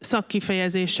katonai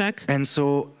szakkifejezések. And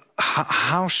so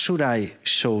how should I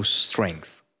show strength?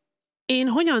 Én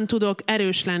hogyan tudok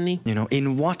erős lenni? In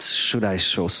what should I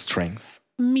show strength?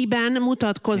 Miben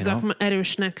mutatkozzak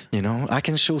erősnek? I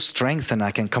can show strength and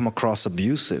I can come across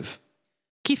abusive.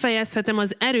 Kifejezhetem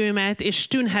az erőmet, és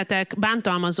tűnhetek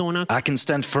bántalmazónak. I can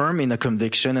stand firm in a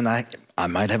conviction and I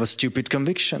might have a stupid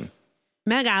conviction.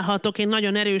 Megállhatok én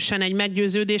nagyon erősen egy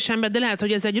meggyőződésembe, de lehet,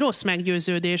 hogy ez egy rossz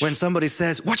meggyőződés. When somebody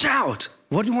says, watch out!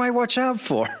 What do I watch out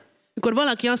for? Amikor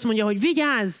valaki azt mondja, hogy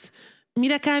vigyázz,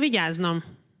 mire kell vigyáznom?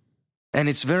 And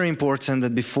it's very important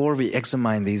that before we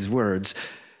examine these words,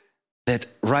 that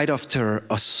right after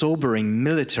a sobering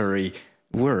military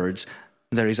words,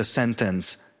 there is a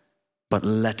sentence, but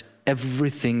let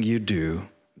everything you do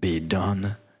be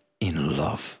done in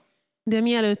love. De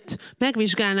mielőtt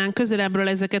megvizsgálnánk közelebbről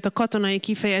ezeket a katonai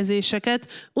kifejezéseket,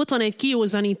 ott van egy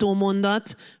kiózanító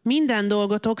mondat, minden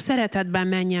dolgotok szeretetben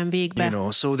menjen végbe.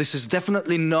 So this is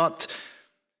definitely not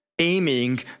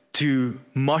aiming to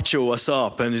macho us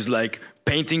up and is like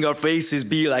painting our faces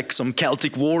be like some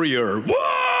Celtic warrior.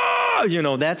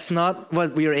 Whoa! That's not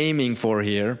what we are aiming for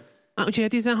here. Úgyhogy a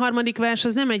 13. vers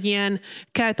az nem egy ilyen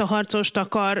kelta harcost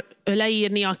akar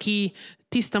leírni, aki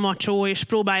tiszta macsó, és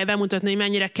próbálja bemutatni, hogy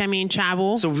mennyire kemény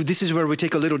csávó. So this is where we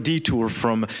take a little detour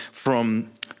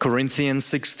from Corinthians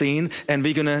 16, and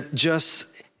we're gonna just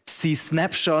see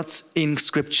snapshots in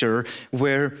Scripture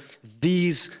where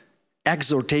these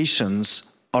exhortations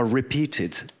are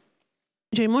repeated.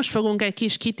 Úgyhogy most fogunk egy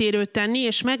kis kitérőt tenni,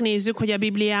 és megnézzük, hogy a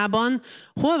Bibliában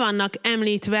hol vannak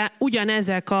említve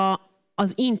ugyanezek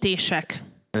az intések.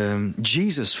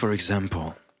 Jesus, for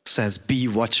example, says, be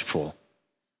watchful.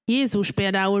 Jézus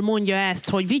például mondja ezt,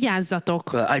 hogy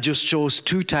vigyázzatok. I just chose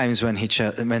 2 times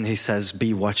when he says, be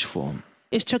watchful.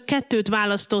 És csak 2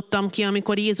 választottam ki,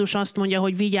 amikor Jézus azt mondja,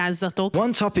 hogy vigyázzatok.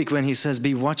 One topic when he says be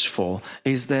watchful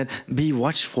is that be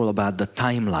watchful about the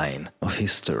timeline of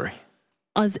history.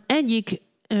 Az egyik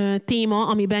téma,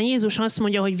 amiben Jézus azt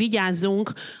mondja, hogy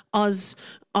vigyázzunk, az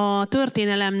a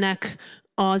történelemnek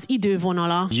az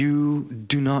idővonala. You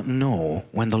do not know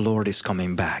when the Lord is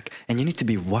coming back, and you need to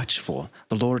be watchful.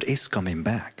 The Lord is coming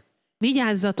back.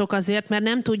 Vigyázzatok azért, mert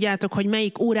nem tudjátok, hogy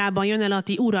melyik órában jön el a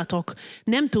ti uratok.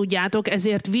 Nem tudjátok,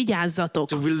 ezért vigyázzatok.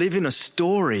 So we live in a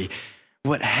story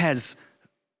what has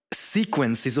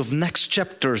sequences of next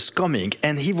chapters coming,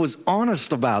 and he was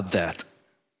honest about that.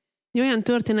 Olyan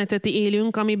történetet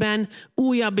élünk, amiben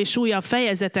újabb és újabb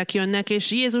fejezetek jönnek,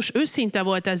 és Jézus őszinte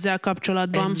volt ezzel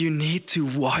kapcsolatban. And you need to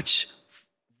watch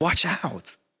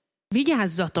out.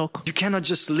 Vigyázzatok. You cannot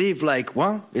just live like,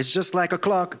 well, it's just like a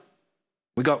clock.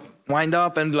 We got wind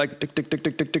up and like tick, tick, tick,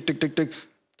 tick, tick, tick, tick, tick, tick.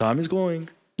 Time is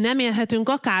going. Nem élhetünk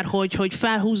akárhogy, hogy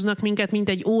felhúznak minket, mint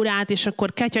egy órát, és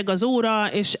akkor ketyeg az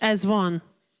óra, és ez van.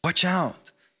 Watch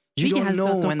out. You don't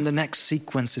know when the next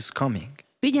sequence is coming.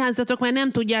 Vigyázzatok, mert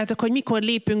nem tudjátok, hogy mikor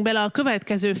lépünk bele a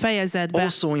következő fejezetbe.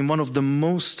 Also in one of the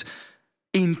most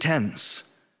intense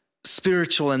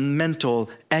spiritual and mental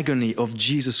agony of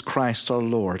Jesus Christ our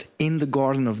Lord in the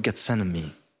Garden of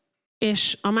Gethsemane.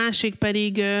 És a másik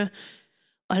pedig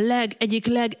egyik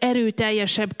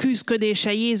legerőteljesebb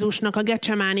küzdködése Jézusnak a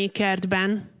Gecsemáné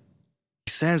kertben.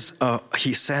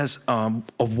 He says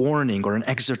a warning or an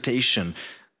exhortation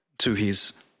to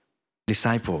his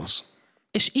disciples.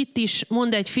 És itt is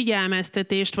mond egy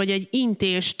figyelmeztetést, vagy egy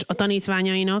intést a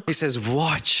tanítványainak. He says,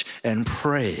 watch and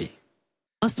pray.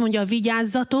 Azt mondja,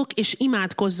 vigyázzatok és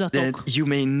imádkozzatok. That you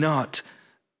may not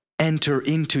enter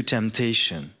into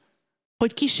temptation.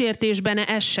 Hogy kísértésbe ne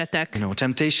essetek.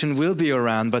 Temptation will be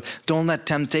around, but don't let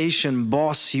temptation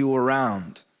boss you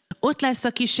around. Ott lesz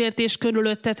a kísértés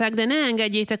körülöttetek, de ne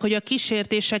engedjétek, hogy a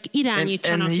kísértések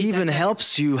irányítsanak and he even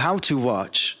helps you how to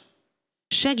watch.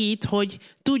 Segít, hogy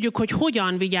tudjuk, hogy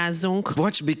hogyan vigyázzunk.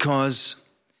 Watch because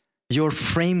your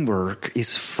framework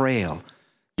is frail.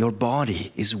 Your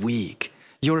body is weak.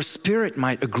 Your spirit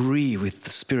might agree with the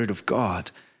Spirit of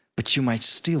God, but you might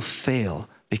still fail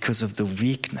because of the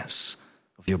weakness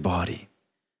of your body.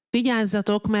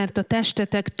 Vigyázzatok, mert a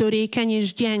testetek törékeny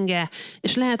és gyenge,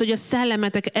 és lehet, hogy a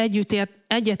szellemetek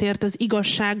egyetért az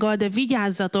igazsággal, de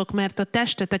vigyázzatok, mert a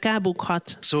testetek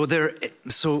elbukhat.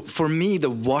 So for me, the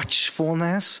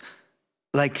watchfulness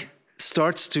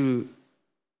starts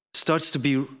to be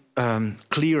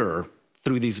clearer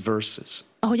through these verses.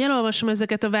 Ahogy elolvasom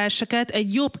ezeket a verseket,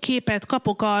 egy jobb képet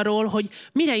kapok arról, hogy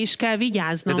mire is kell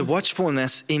vigyáznom. That the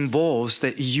watchfulness involves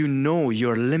that you know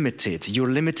you're limited.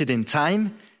 You're limited in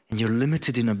time and you're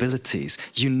limited in abilities.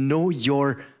 You know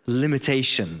your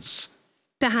limitations.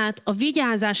 Tehát a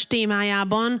vigyázás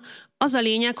témájában az a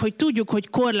lényeg, hogy tudjuk, hogy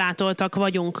korlátoltak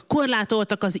vagyunk.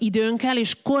 Korlátoltak az időnkkel,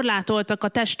 és korlátoltak a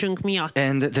testünk miatt.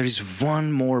 And there is one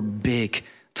more big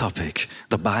topic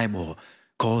the Bible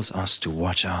calls us to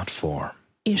watch out for.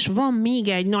 És van még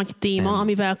egy nagy téma,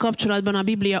 amivel kapcsolatban a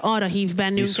Biblia arra hív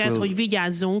bennünket, hogy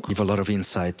vigyázzunk. Give a lot of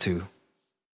insight too.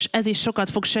 És ez is sokat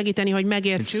fog segíteni, hogy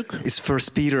megértsük. It's 1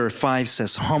 Peter 5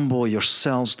 says, humble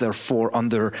yourselves therefore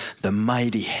under the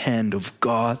mighty hand of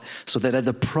God, so that at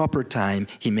the proper time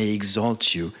he may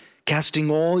exalt you, casting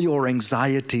all your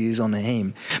anxieties on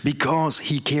him, because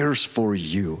he cares for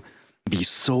you. Be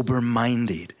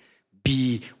sober-minded,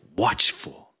 be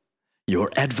watchful.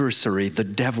 Your adversary, the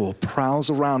devil, prowls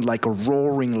around like a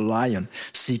roaring lion,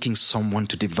 seeking someone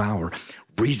to devour.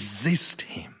 Resist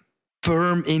him,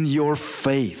 firm in your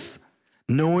faith,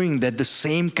 knowing that the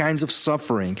same kinds of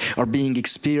suffering are being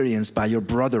experienced by your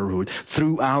brotherhood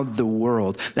throughout the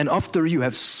world. And after you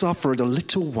have suffered a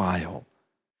little while,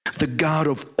 the God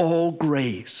of all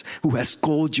grace, who has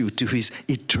called you to his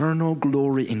eternal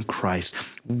glory in Christ,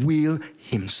 will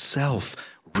himself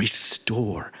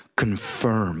restore,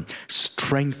 confirm,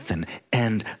 strengthen,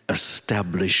 and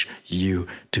establish you.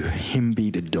 To him be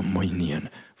the dominion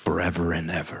forever and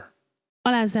ever.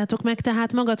 Alázzátok meg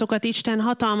tehát magatokat Isten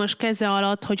hatalmas keze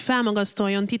alatt, hogy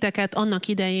felmagasztoljon titeket annak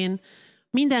idején.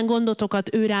 Minden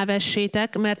gondotokat ő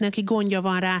rávessétek, mert neki gondja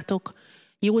van rátok.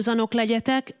 Józanok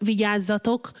legyetek,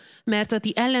 vigyázzatok, mert a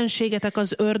ti ellenségetek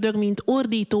az ördög, mint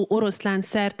ordító oroszlán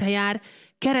szerte jár,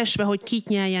 keresve, hogy kit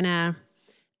nyeljen el.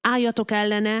 Álljatok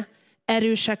ellene,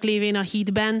 erősek lévén a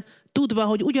hitben, tudva,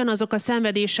 hogy ugyanazok a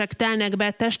szenvedések telnek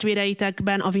be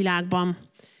testvéreitekben a világban.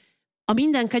 A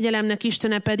minden kegyelemnek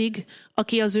Istene pedig,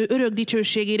 aki az ő örök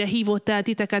dicsőségére hívott el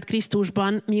titeket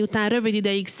Krisztusban, miután rövid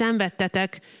ideig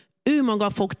szenvedtetek, ő maga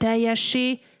fog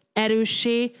teljessé,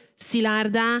 erőssé,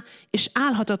 szilárdá és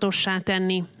álhatatossá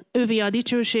tenni. Övé a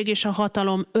dicsőség és a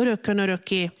hatalom örökkön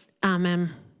örökké.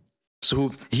 Ámen. So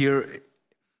here,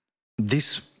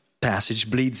 this passage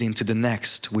bleeds into the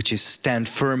next, which is stand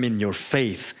firm in your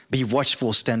faith. Be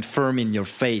watchful, stand firm in your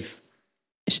faith.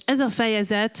 És ez a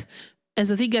fejezet, ez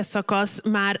az ige szakasz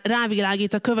már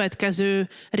rávilágít a következő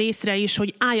részre is,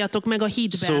 hogy álljatok meg a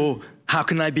hitben. So how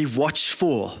can I be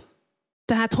watchful?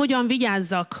 Tehát hogyan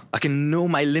vigyázzak? I can know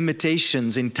my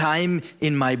limitations in time,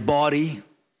 in my body.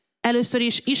 Először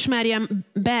is ismerjem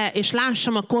be, és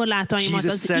lássam a korlátaimat,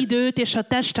 az időt és a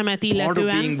testemet illetően. Part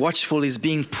of being watchful is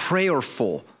being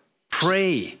prayerful.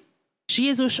 Pray. És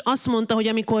Jézus azt mondta, hogy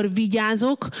amikor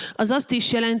vigyázok, az azt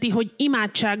is jelenti, hogy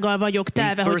imádsággal vagyok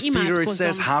telve, hogy imádkozom. Peter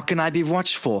says, how can I be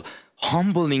watchful?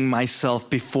 Humbling myself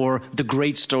before the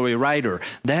great story writer.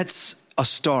 That's a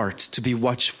start to be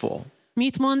watchful.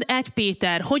 Mit mond 1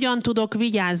 Péter? Hogyan tudok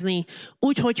vigyázni?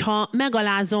 Úgy, hogyha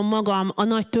megalázom magam a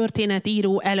nagy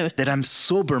történetíró előtt. That I'm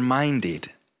sober-minded.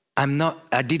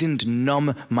 I didn't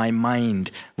numb my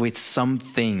mind with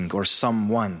something or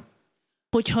someone.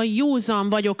 Hogyha józan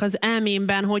vagyok az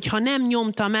elmémben, hogyha nem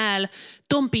nyomtam el,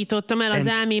 tompítottam el az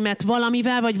elmémet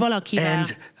valamivel vagy valakivel.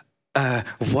 And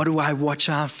what do I watch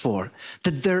out for?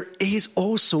 That there is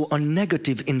also a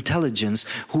negative intelligence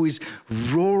who is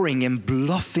roaring and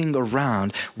bluffing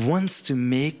around, wants to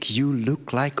make you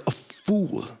look like a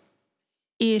fool.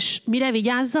 És mire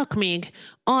vigyázzak még?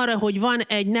 Arra, hogy van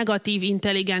egy negatív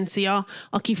intelligencia,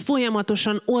 aki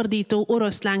folyamatosan ordító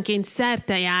oroszlánként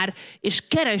szerte jár, és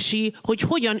keresi, hogy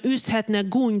hogyan űzhetne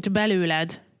gúnyt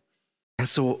belőled. And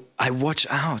so I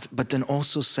watch out, but then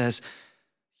also says,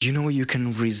 you know, you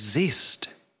can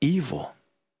resist evil.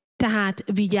 Tehát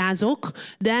vigyázok,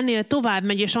 de ennél tovább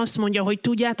megy, és azt mondja, hogy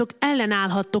tudjátok,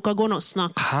 ellenállhattok a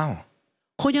gonosznak. How?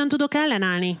 Hogyan tudok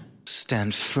ellenállni?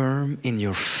 Stand firm in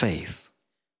your faith.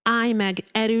 Állj meg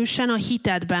erősen a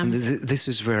hitedben. This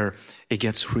is where it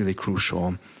gets really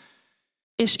crucial.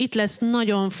 És itt lesz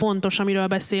nagyon fontos, amiről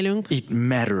beszélünk. It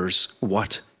matters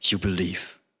what you believe.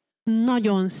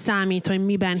 Nagyon számít, hogy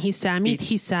miben hiszel, mit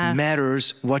hiszel. It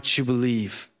matters what you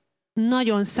believe.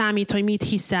 Nagyon számít, hogy mit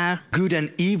hiszel. Good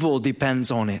and evil depends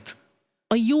on it.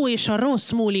 A jó és a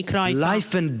rossz múlik rajta.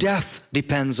 Life and death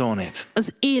depends on it.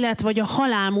 Az élet vagy a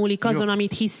halál múlik azon,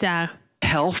 amit hiszel.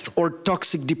 Health or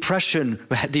toxic depression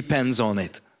depends on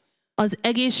it. Az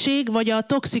egészség vagy a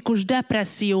toxikus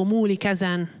depresszió múlik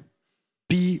ezen.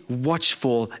 Be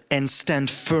watchful and stand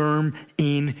firm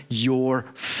in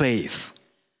your faith.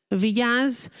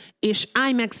 Vigyázz, és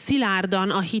állj meg szilárdan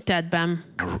a hitedben.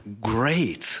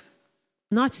 Great.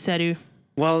 Nagyszerű.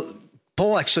 Well,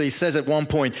 Paul actually says at one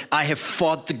point, I have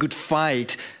fought the good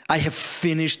fight. I have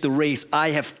finished the race.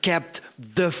 I have kept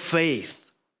the faith.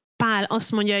 Pál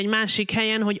azt mondja egy másik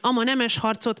helyen, hogy ama nemes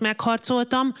harcot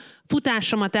megharcoltam,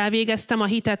 futásomat elvégeztem, a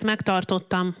hitet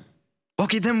megtartottam.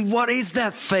 Okay, then what is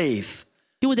that faith?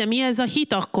 Jó, de mi ez a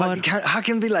hit akkor? How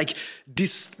can we like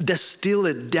distill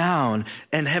it down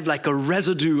and have like a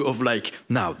residue of like,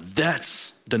 now that's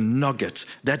the nugget,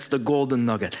 that's the golden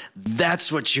nugget,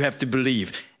 that's what you have to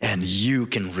believe, and you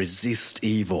can resist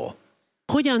evil.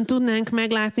 Hogyan tudnánk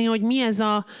meglátni, hogy mi ez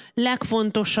a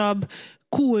legfontosabb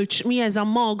kulcs, mi ez a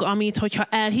mag, amit hogyha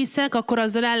elhiszek, akkor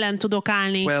azzal ellen tudok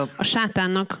állni a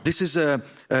sátánnak? This is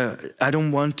I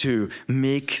don't want to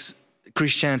make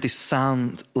Christianity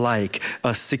sound like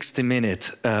a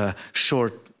 60-minute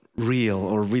short reel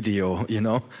or video, you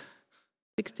know?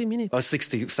 60 minutes?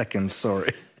 60 seconds,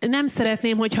 sorry. Nem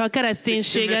szeretném, hogyha a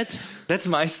kereszténységet...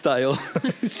 That's my style.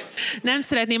 Nem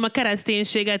szeretném a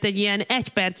kereszténységet egy ilyen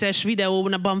egyperces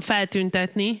videóban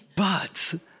feltüntetni.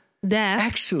 De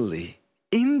actually,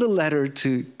 in the letter to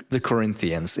the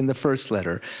Corinthians, in the first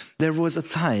letter, there was a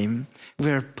time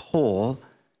where Paul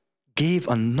gave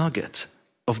a nugget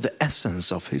of the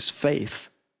essence of his faith.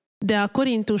 De a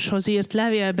Korintushoz írt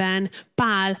levélben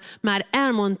Pál már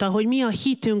elmondta, hogy mi a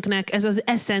hitünknek ez az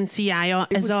eszenciája,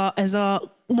 ez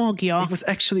a magja. It was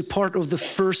actually part of the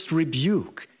first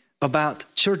rebuke about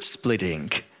church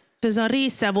splitting. Ez a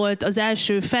része volt az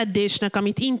első feddésnek,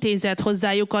 amit intézett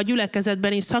hozzájuk a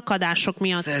gyülekezetbeni szakadások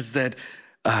miatt. It says that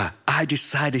I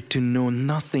decided to know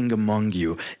nothing among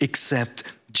you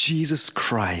except Jesus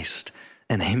Christ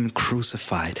and him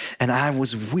crucified, and I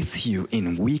was with you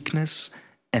in weakness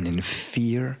and in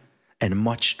fear and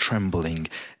much trembling,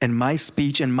 and my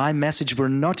speech and my message were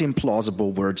not in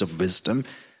plausible words of wisdom,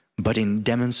 but in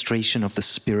demonstration of the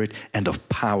Spirit and of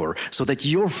power, so that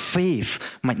your faith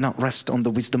might not rest on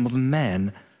the wisdom of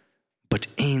man, but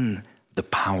in the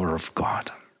power of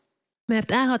God.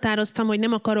 Mert elhatároztam, hogy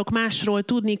nem akarok másról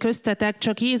tudni köztetek,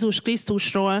 csak Jézus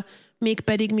Krisztusról,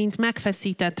 mégpedig mint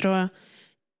megfeszítettről.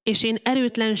 És én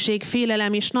erőtlenség,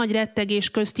 félelem és nagy rettegés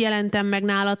közt jelentem meg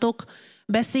nálatok,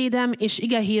 beszédem és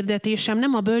igehirdetésem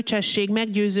nem a bölcsesség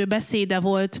meggyőző beszéde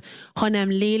volt, hanem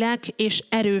lélek és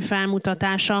erő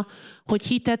felmutatása, hogy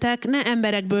hitetek ne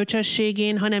emberek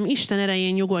bölcsességén, hanem Isten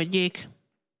erején nyugodjék.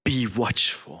 Be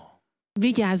watchful.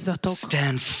 Vigyázzatok.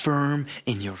 Stand firm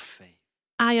in your faith.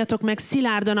 Álljatok meg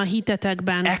szilárdan a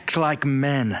hitetekben. Act like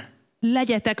men.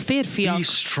 Legyetek férfiak. Be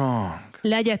strong.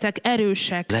 Legyetek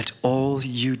erősek. Let all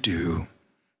you do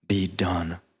be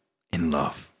done in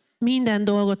love. Minden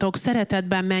dolgotok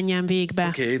szeretetben menjen végbe.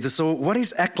 Okay, so what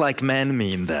does act like men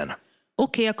mean then?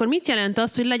 Oké, akkor mit jelent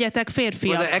az, hogy legyetek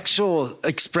férfiak? Well, the actual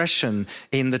expression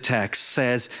in the text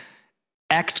says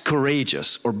act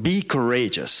courageous or be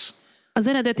courageous. Az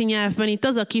eredeti nyelvben itt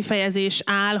az a kifejezés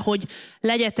áll, hogy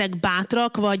legyetek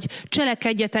bátrak, vagy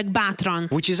cselekedjetek bátran.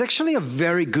 Which is actually a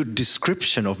very good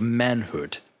description of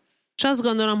manhood. És azt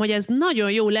gondolom, hogy ez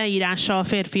nagyon jó leírása a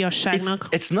férfiasságnak.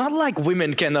 It's not like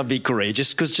women cannot be courageous,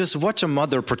 because just watch a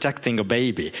mother protecting a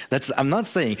baby. I'm not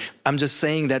saying, I'm just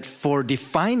saying that for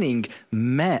defining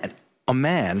a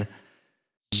man,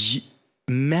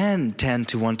 men tend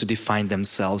to want to define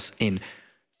themselves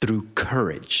through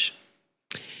courage.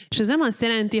 És ez nem azt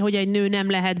jelenti, hogy egy nő nem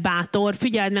lehet bátor,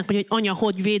 figyeld meg, hogy egy anya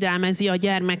hogy védelmezi a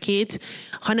gyermekét,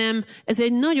 hanem ez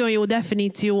egy nagyon jó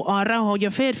definíció arra, hogy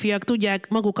a férfiak tudják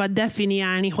magukat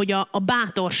definiálni, hogy a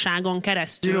bátorságon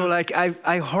keresztül. You know, like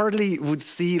I hardly would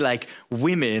see like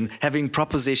women having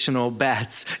propositional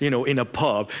bets, you know, in a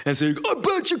pub and saying, I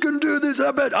bet you can do this,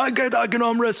 I bet I can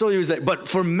arm wrestle you. But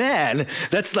for men,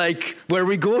 that's like where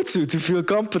we go to feel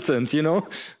competent, you know?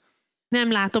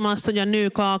 Nem látom azt, hogy a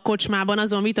nők a kocsmában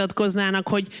azon vitatkoznának,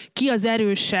 hogy ki az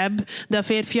erősebb, de a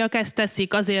férfiak ezt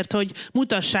teszik azért, hogy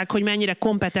mutassák, hogy mennyire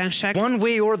kompetensek. One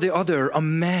way or the other, a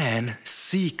man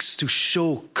seeks to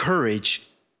show courage,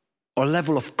 a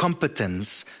level of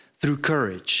competence through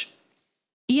courage.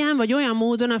 Ilyen vagy olyan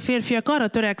módon a férfiak arra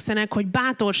törekszenek, hogy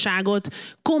bátorságot,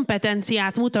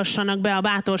 kompetenciát mutassanak be a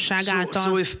bátorság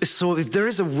által. So if there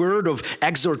is a word of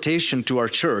exhortation to our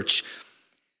church,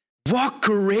 walk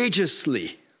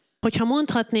courageously. Hogyha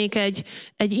mondhatnék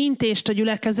egy intést a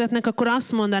gyülekezetnek, akkor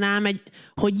azt mondanám,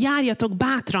 hogy járjatok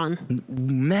bátran.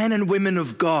 Men and women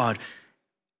of God,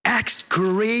 act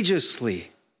courageously.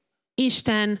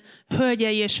 Isten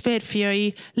hölgyei és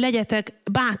férfiai, legyetek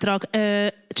bátrak,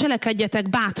 cselekedjetek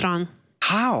bátran.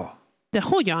 How? De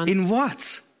hogyan? In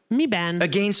what? Miben?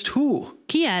 Against who?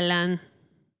 Ki ellen?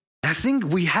 I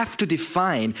think we have to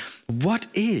define what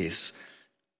is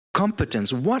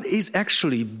competence, what is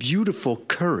actually beautiful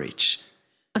courage.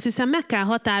 Azt hiszem, meg kell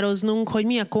határoznunk, hogy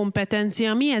mi a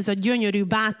kompetencia, mi ez a gyönyörű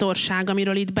bátorság,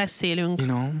 amiről itt beszélünk. You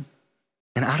know?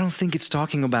 And I don't think it's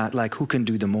talking about like who can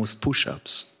do the most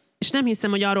push-ups. És nem hiszem,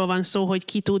 hogy arról van szó, hogy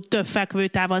ki tud több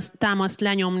fekvőtámaszt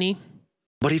lenyomni.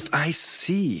 But if I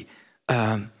see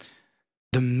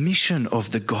the mission of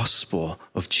the gospel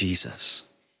of Jesus,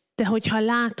 De hogyha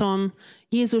látom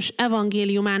Jézus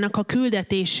evangéliumának a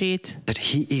küldetését, that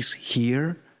he is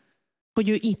here hogy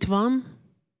ő itt van,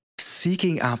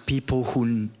 seeking out people who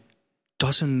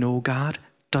doesn't know God,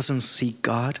 doesn't seek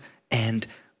God, and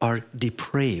are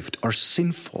depraved, are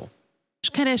sinful. és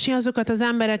keresi azokat az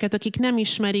embereket, akik nem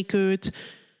ismerik őt,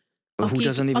 akik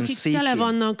tele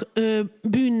vannak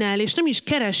bűnnel, és nem is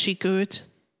keresik őt.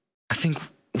 I think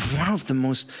one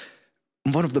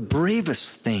of the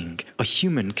bravest thing a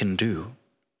human can do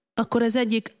Akkor az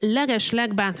egyik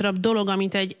legbátrabb dolog,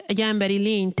 amit egy emberi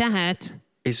lény tehet,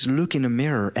 is look in a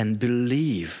mirror and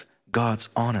believe God's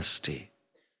honesty.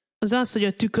 az az, hogy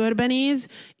a tükörben néz,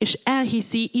 és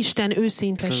elhiszi Isten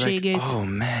őszintességét. So like, oh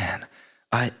man,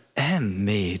 I am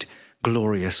made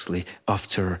gloriously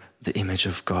after the image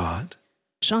of God.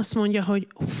 És azt mondja, hogy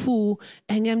fú,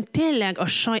 engem tényleg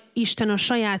Isten a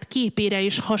saját képére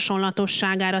és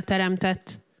hasonlatosságára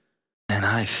teremtett.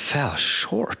 And I fell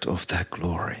short of that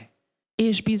glory.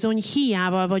 És bizony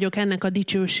hiával vagyok ennek a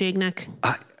dicsőségnek.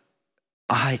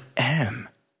 I am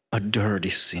a dirty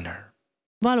sinner.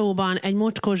 Valóban egy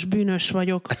mocskos bűnös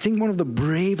vagyok. I think one of the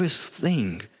bravest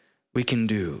thing we can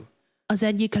do Az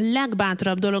egyik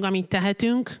legbátrabb dolog, amit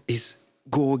tehetünk, is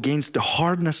go against the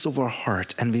hardness of our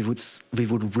heart and we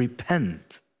would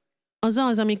repent. az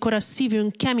az, amikor a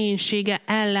szívünk keménysége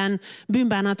ellen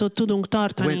bűnbánatot tudunk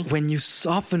tartani. When you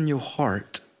soften your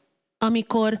heart,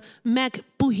 amikor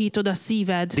megpuhítod a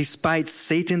szíved, despite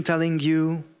Satan telling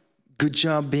you, good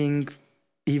job being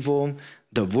evil,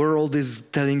 the world is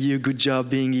telling you, good job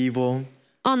being evil.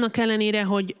 Annak ellenére,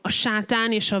 hogy a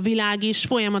sátán és a világ is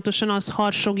folyamatosan azt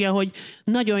harsogja, hogy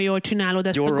nagyon jól csinálod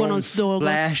ezt a gonosz dolgot.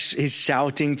 Your own flesh is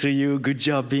shouting to you, good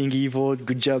job being evil,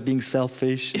 good job being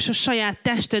selfish. És a saját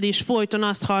tested is folyton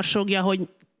azt harsogja, hogy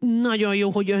nagyon jó,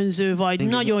 hogy önző vagy,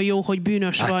 nagyon jó, hogy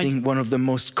bűnös vagy. I think one of the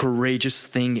most courageous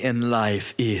thing in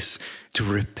life is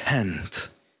to repent.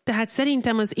 Tehát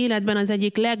szerintem az életben az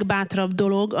egyik legbátrabb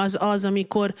dolog az,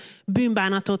 amikor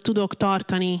bűnbánatot tudok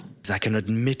tartani. I can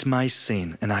admit my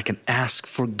sin and I can ask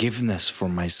forgiveness for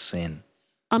my sin.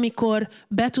 Amikor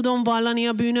be tudom vallani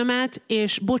a bűnömet,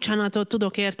 és bocsánatot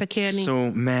tudok érte kérni.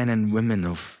 So men and women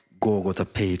of Golgotha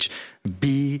Page,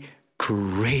 be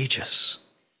courageous.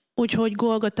 Úgyhogy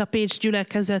Golgotha Page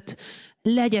gyülekezet,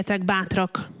 legyetek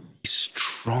bátrak. Be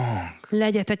strong.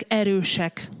 Legyetek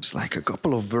erősek. It's like a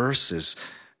couple of verses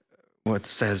what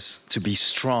says to be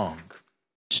strong.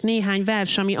 És néhány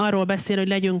vers, ami arról beszél, hogy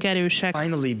legyünk erősek.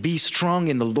 Finally, be strong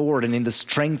in the Lord and in the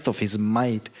strength of his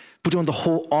might. Put on the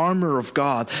whole armor of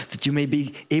God, that you may be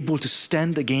able to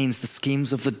stand against the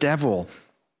schemes of the devil.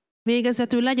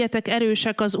 Végezetül legyetek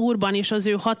erősek az Úrban és az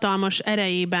ő hatalmas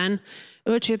erejében.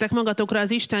 Öltsétek magatokra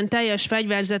az Isten teljes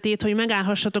fegyverzetét, hogy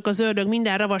megállhassatok az ördög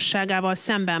minden ravasságával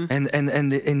szemben.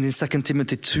 And in 2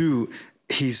 Timothy 2,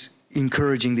 he's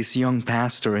encouraging this young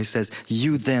pastor. He says,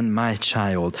 you then, my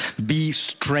child, be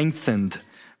strengthened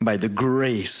by the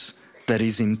grace that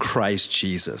is in Christ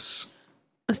Jesus.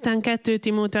 Aztán 2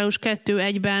 Timóteus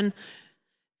 2:1-ben,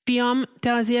 fiam,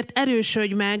 te azért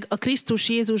erősödj meg a Krisztus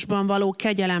Jézusban való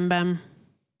kegyelemben.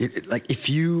 Like if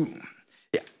you,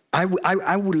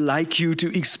 I would like you to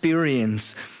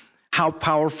experience how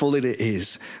powerful it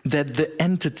is that the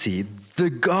entity, the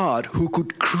God who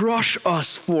could crush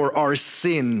us for our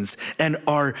sins and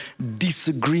our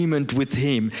disagreement with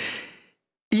him,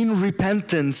 in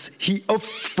repentance, he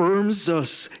affirms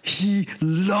us, he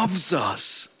loves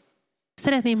us.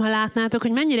 Szeretném, ha látnátok,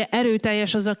 hogy mennyire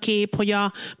erőteljes az a kép, hogy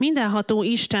a mindenható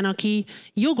Isten, aki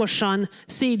jogosan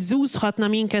szétzúzhatna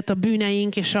minket a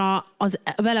bűneink és az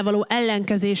vele való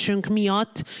ellenkezésünk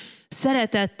miatt,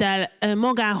 szeretettel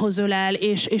magához ölel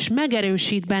és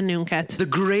megerősít bennünket. The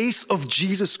grace of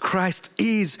Jesus Christ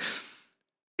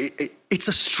it's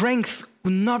a strength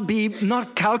not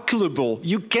calculable.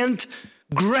 You can't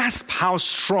grasp how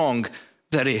strong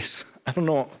that is. I don't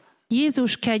know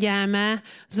Jézus kegyelme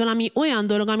az valami olyan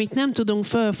dolog, amit nem tudunk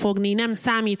fölfogni, nem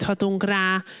számíthatunk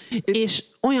rá, és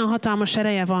olyan hatalmas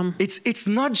ereje van.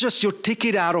 It's not just your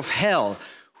ticket out of hell.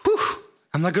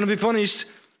 I'm not going to be punished.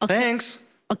 Thanks.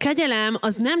 A kegyelem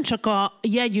az nem csak a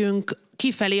jegyünk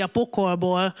kifelé a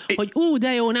pokolból, hogy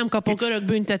de jó, nem kapok örök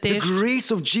büntetést. The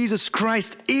grace of Jesus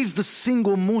Christ is the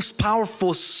single most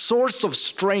powerful source of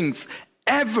strength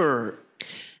ever.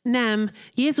 Nem,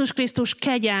 Jézus Krisztus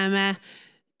kegyelme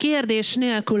kérdés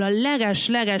nélkül a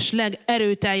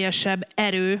legerőteljesebb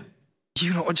erő.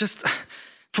 You know, just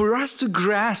for us to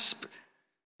grasp.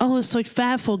 Ahhoz, hogy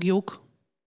felfogjuk.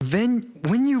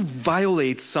 When you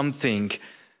violate something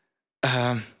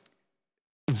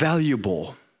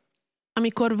valuable.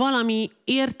 Amikor valami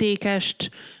értékes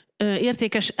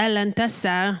ellen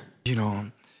teszel. You know,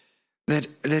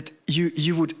 that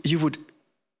you would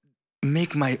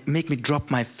make me drop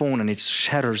my phone and it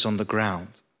shatters on the ground.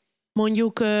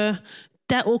 Mondjuk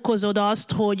te okozod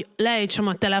azt, hogy leejtsem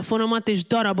a telefonomat, és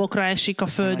darabokra esik a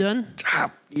földön.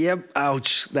 Yep,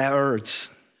 ouch, that hurts.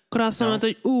 Akkor azt mondod,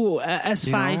 hogy ez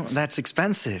fájt. That's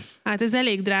expensive. Hát ez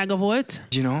elég drága volt.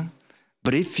 You know,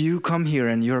 but if you come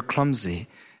here and you're clumsy,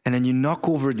 and then you knock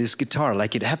over this guitar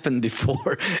like it happened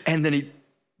before, and then it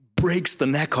breaks the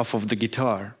neck off of the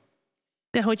guitar.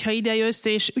 De hogyha ide jössz,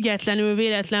 és ügyetlenül,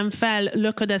 véletlen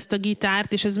fellököd ezt a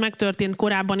gitárt, és ez megtörtént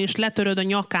korábban, és letöröd a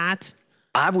nyakát.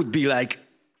 I would be like,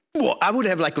 I would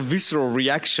have like a visceral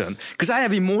reaction, because I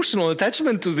have emotional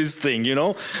attachment to this thing, you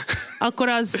know? Akkor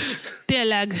az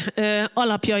tényleg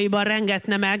alapjaiban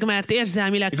rengetne meg, mert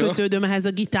érzelmileg kötődöm ehhez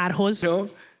a gitárhoz.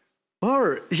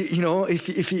 Or, you know,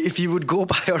 if you would go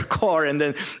by our car and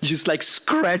then just like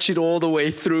scratch it all the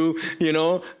way through, you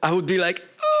know, I would be like,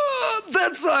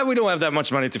 that's why we don't have that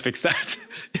much money to fix that.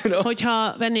 You know?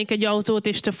 Hogyha vennék egy autót,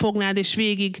 és te fognád, és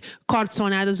végig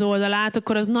karcolnád az oldalát,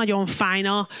 akkor az nagyon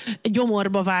fájna,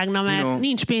 gyomorba vágna, mert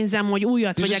nincs pénzem, hogy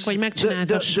újat vegyek, vagy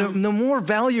megcsináltassam. The more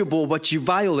valuable what you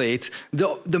violate,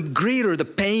 the greater the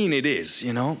pain it is,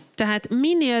 you know? Tehát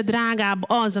minél drágább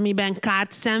az, amiben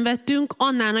kárt szenvedtünk,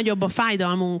 annál nagyobb a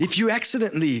fájdalmunk. If you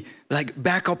accidentally like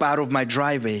back up out of my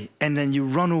driveway and then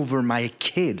you run over my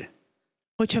kid.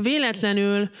 Hogyha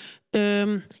véletlenül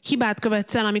hibát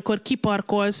követsz el, amikor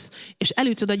kiparkolsz, és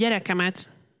elütöd a gyerekemet.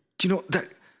 You know,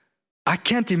 I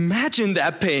can't imagine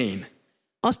that pain.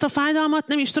 Azt a fájdalmat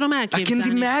nem is tudom elképzelni. I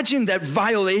can't imagine that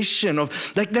violation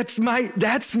of like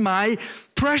that's my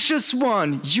precious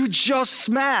one. You just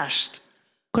smashed.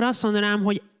 Akkor azt mondanám,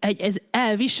 hogy ez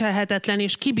elviselhetetlen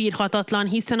és kibírhatatlan,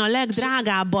 hiszen a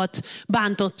legdrágábbat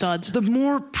bántottad. The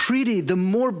more pretty, the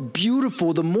more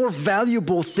beautiful, the more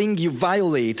valuable thing you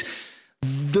violate,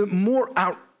 the more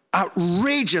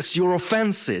outrageous your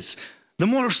offenses, the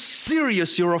more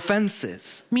serious your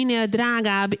offenses. Minél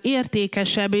drágább,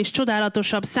 értékesebb és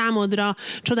csodálatosabb számodra,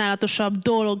 csodálatosabb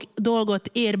dolgot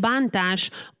ér bántás,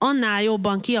 annál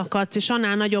jobban kiakadsz, és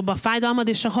annál nagyobb a fájdalmad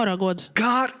és a haragod.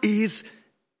 God is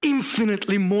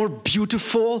infinitely more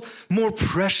beautiful, more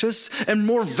precious, and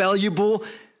more valuable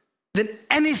than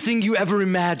anything you ever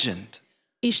imagined.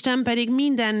 Isten pedig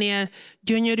mindennél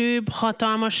gyönyörűbb,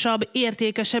 hatalmasabb,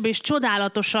 értékesebb és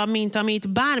csodálatosabb, mint amit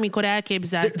bármikor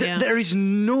elképzeltél. There is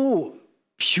no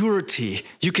purity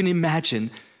you can imagine.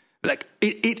 Like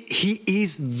he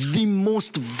is the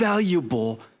most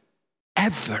valuable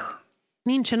ever.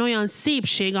 Nincsen olyan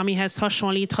szépség, amihez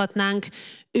hasonlíthatnánk.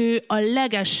 Ő a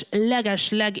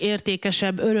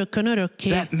legértékesebb örökkön örökké.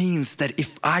 That means that if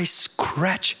I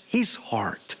scratch his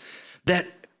heart, that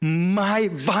my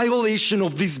violation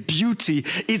of this beauty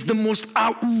is the most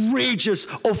outrageous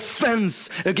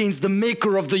offense against the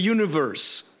maker of the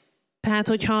universe. Tehát,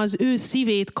 hogyha az ő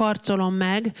szívét karcolom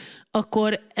meg,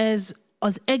 akkor ez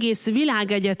az egész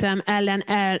világegyetem ellen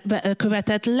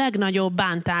elkövetett legnagyobb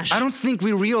bántás. I don't think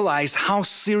we realize how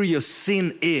serious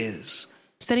sin is.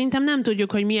 Szerintem nem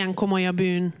tudjuk, hogy milyen komoly a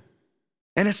bűn.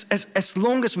 And as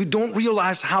long as we don't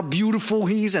realize how beautiful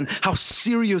he is and how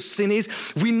serious sin is,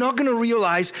 we're not going to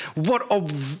realize what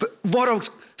a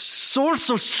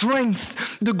source of strength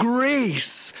the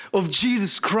grace of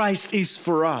Jesus Christ is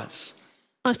for us.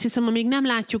 Azt hiszem, amíg nem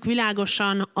látjuk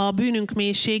világosan a bűnünk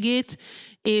mélységét,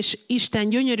 és Isten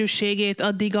gyönyörűségét,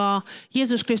 addig a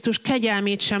Jézus Krisztus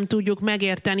kegyelmét sem tudjuk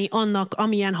megérteni annak,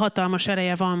 amilyen hatalmas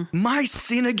ereje van. My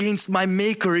sin against my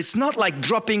maker is not like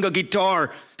dropping a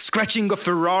guitar, scratching a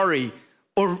Ferrari,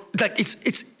 or like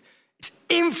it's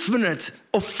infinite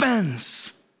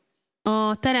offense.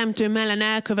 A teremtőm ellen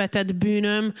elkövetett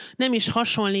bűnöm nem is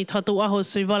hasonlítható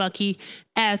ahhoz, hogy valaki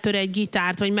eltör egy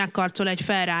gitárt, vagy megkarcol egy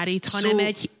Ferrarit, hanem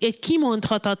egy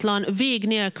kimondhatatlan, vég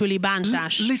nélküli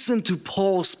bántás. Listen to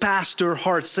Paul's pastor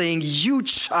heart saying, you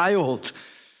child,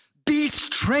 be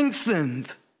strengthened,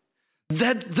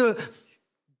 that the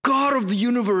God of the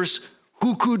universe,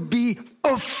 who could be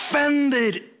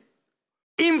offended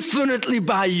infinitely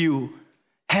by you,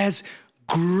 has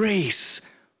grace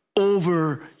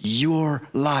over your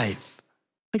life.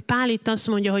 Hogy Pál itt azt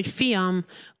mondja, hogy fiam,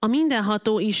 a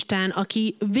mindenható Isten,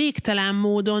 aki végtelen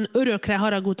módon örökre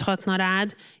haragudhatna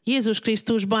rád, Jézus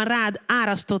Krisztusban rád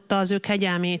árasztotta az ő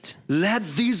kegyelmét. Let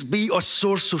this be a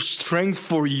source of strength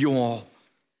for you all.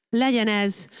 Legyen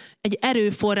ez egy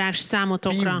erőforrás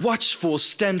számotokra. Be watchful,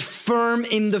 stand firm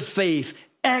in the faith,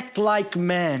 act like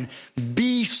men,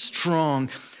 be strong,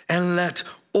 and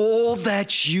let all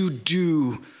that you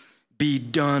do be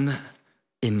done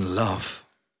in love.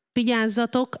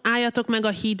 Vigyázzatok, álljatok meg a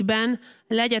hitben,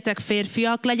 legyetek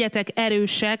férfiak, legyetek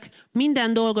erősek,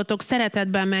 minden dolgotok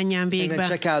szeretetben menjen végbe. And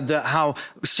then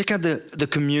check out the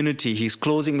community. He's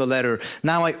closing the letter.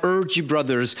 Now I urge you,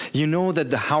 brothers, you know that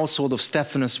the household of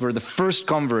Stephanus were the first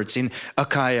converts in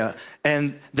Achaia,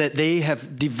 and that they have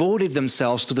devoted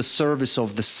themselves to the service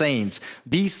of the saints.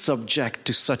 Be subject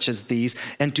to such as these,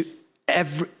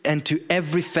 and to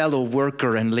every fellow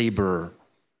worker and laborer.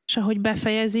 És ahogy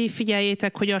befejezi,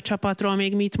 figyeljétek, hogy a csapatról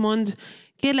még mit mond.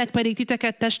 Kérlek pedig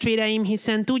titeket, testvéreim,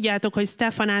 hiszen tudjátok, hogy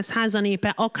Sztefanász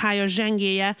házanépe Akhája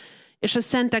zsengéje, és a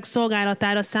szentek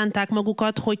szolgálatára szánták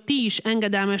magukat, hogy ti is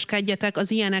engedelmeskedjetek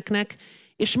az ilyeneknek,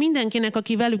 és mindenkinek,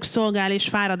 aki velük szolgál és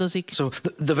fáradozik. So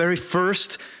the very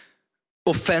first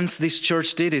offense this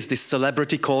church did is this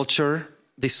celebrity culture,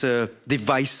 this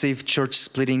divisive church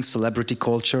splitting celebrity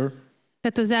culture.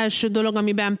 Tehát az első dolog,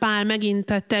 amiben Pál megint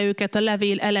tette őket a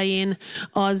levél elején,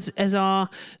 ez a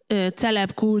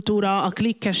celeb kultúra, a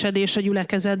klikkesedés a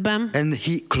gyülekezetben. And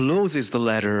he closes the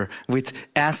letter with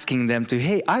asking them to,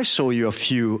 hey, I show you a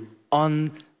few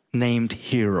unnamed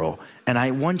hero, and I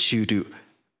want you to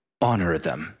honor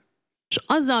them. És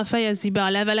azzal fejezi be a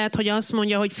levelet, hogy azt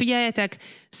mondja, hogy figyeljetek,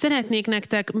 szeretnék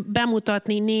nektek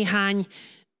bemutatni néhány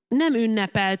nem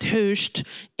ünnepelt hőst,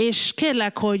 és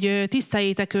kérlek, hogy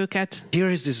tiszteljétek őket.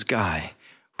 Here is this guy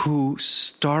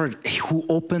who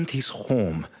opened his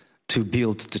home to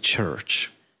build the church.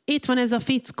 Itt van ez a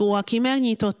fickó, aki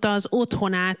megnyitotta az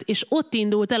otthonát, és ott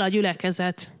indult el a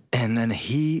gyülekezet. And then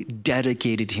he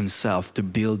dedicated himself to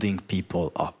building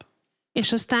people up.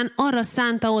 És aztán arra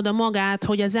szánta oda magát,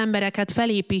 hogy az embereket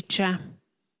felépítse.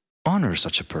 Honor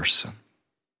such a person.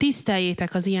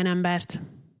 Tiszteljétek az ilyen embert.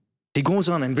 He goes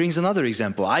on and brings another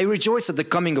example. I rejoice at the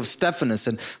coming of Stephanus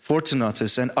and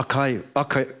Fortunatus and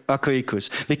Achaicus,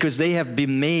 because they have been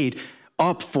made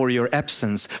up for your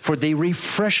absence, for they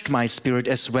refreshed my spirit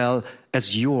as well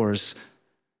as yours.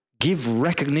 Give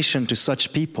recognition to such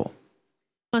people.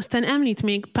 Aztán említ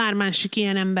még pár másik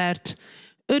ilyen embert.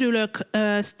 Örülök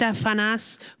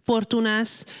Stephanász,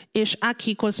 Fortunász és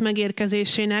Achaicus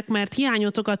megérkezésének, mert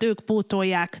hiányotokat ők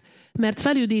pótolják. Mert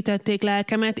felüdítették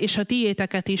lelkemet, és a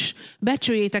tiéteket is.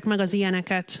 Becsüljétek meg az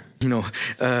ilyeneket. You know,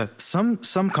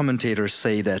 some commentators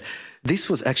say that this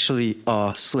was actually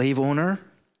a slave owner,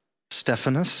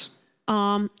 Stephanus.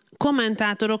 A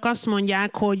kommentátorok azt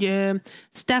mondják, hogy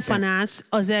Stephanász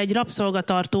az egy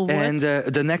rabszolgatartó volt. And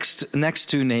the next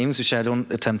two names, which I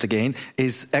don't attempt again,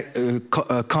 is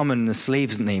common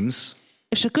slaves names.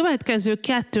 És a következő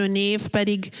kettő név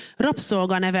pedig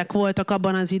rabszolganevek voltak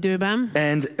abban az időben.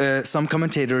 And some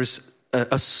commentators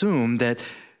assume that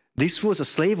this was a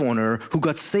slave owner who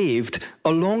got saved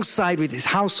alongside with his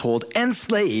household and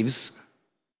slaves.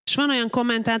 És van olyan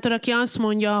kommentátor, aki azt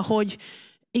mondja, hogy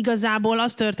igazából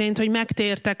az történt, hogy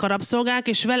megtértek a rabszolgák,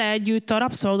 és vele együtt a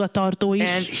rabszolgatartó is.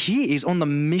 And he is on the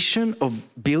mission of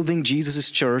building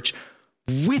Jesus' church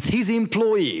with his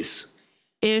employees.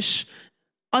 És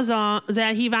az az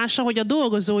elhívása, hogy a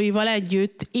dolgozóival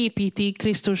együtt építi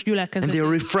Krisztus gyülekezetét. And they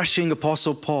are refreshing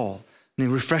Apostle Paul. And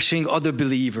they're refreshing other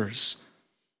believers.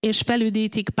 És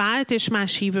felüdítik Pált és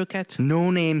más hívőket. No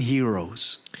name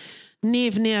heroes.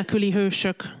 Név nélküli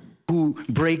hősök. Who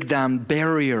break down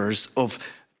barriers of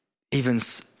even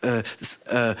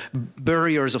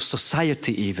barriers of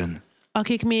society even.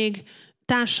 Akik még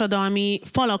társadalmi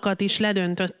falakat is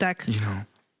ledöntöttek. You know,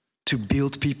 to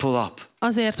build people up.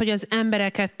 Azért, hogy az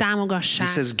embereket támogassák.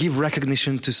 He says, give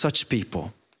recognition to such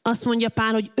people. Azt mondja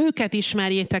Pál, hogy őket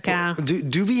ismerjétek el.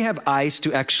 Do we have eyes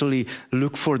to actually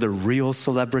look for the real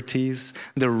celebrities,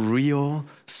 the real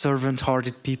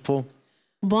servant-hearted people?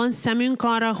 Van szemünk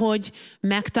arra, hogy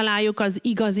megtaláljuk az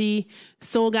igazi,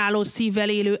 szolgáló szívvel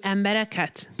élő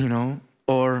embereket? You know,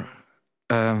 or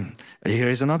here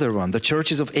is another one. The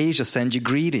churches of Asia send you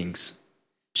greetings.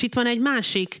 És itt van egy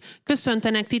másik.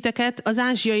 Köszöntenek titeket az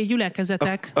ázsiai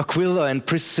gyülekezetek. Aquila and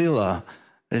Priscilla,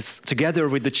 It's together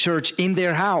with the church in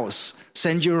their house.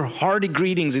 Send your hearty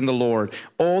greetings in the Lord.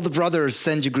 All the brothers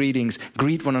send you greetings.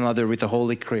 Greet one another with a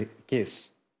holy kiss.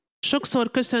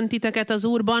 Sokszor köszönt titeket az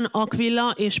Úrban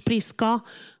Akvilla és Priszka,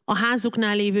 a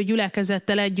házuknál lévő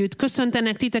gyülekezettel együtt.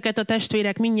 Köszöntenek titeket a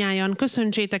testvérek mindnyájan.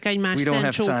 Köszöntsétek egymást szent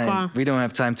csókkal. We don't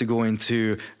have time to go into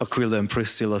Aquila and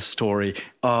Priscilla's story.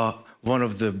 One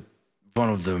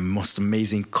of the most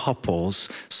amazing couples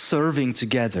serving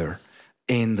together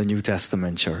in the New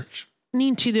Testament church.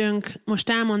 Nincs időnk most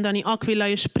elmondani Akvilla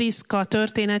és Priszka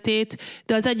történetét,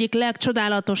 de az egyik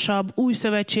legcsodálatosabb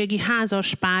újszövetségi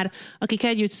házaspár, akik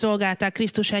együtt szolgálták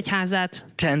Krisztus egyházát.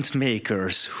 Tent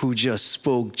makers who just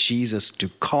spoke Jesus to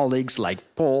colleagues like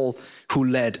Paul, who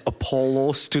led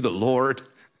Apollos to the Lord.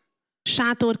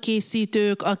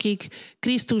 Sátorkészítők, akik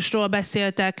Krisztusról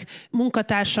beszéltek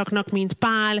munkatársaknak, mint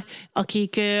Pál,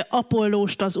 akik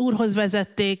Apollóst az Úrhoz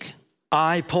vezették.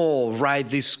 I, Paul, write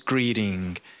this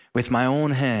greeting with my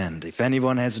own hand. If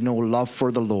anyone has no love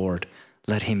for the Lord,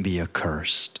 let him be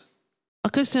accursed. A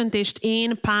köszöntést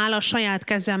én, Pál, a saját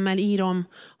kezemmel írom.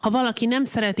 Ha valaki nem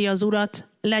szereti az Urat,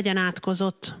 legyen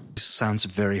átkozott. This sounds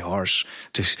very harsh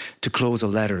to close a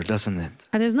letter, doesn't it?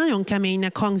 Hát ez nagyon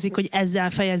keménynek hangzik, hogy ezzel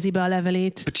fejezi be a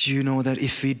levelét. But you know that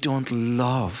if we don't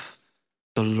love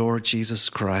the Lord Jesus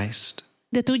Christ,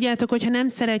 de tudjátok, hogy ha nem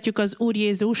szeretjük az Úr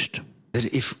Jézust, that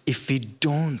if we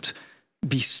don't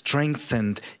be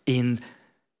strengthened in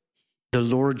the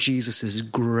Lord Jesus'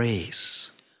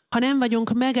 grace, ha nem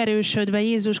vagyunk megerősödve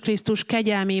Jézus Krisztus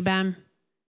kegyelmében,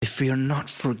 if we are not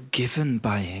forgiven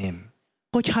by him,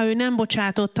 hogyha ő nem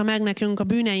bocsátotta meg nekünk a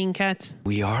bűneinket,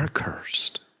 we are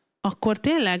cursed. Akkor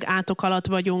tényleg átok alatt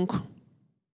vagyunk.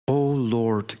 Oh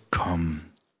Lord, come.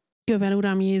 Jövel,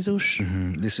 Uram Jézus.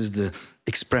 This is the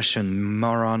expression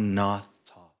Maranatha.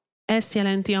 Ezt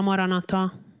jelenti a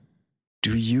Maranata.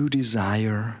 Do you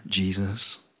desire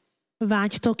Jesus?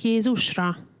 Vágytok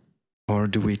Jézusra? Or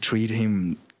do we treat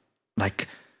him like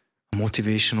a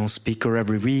motivational speaker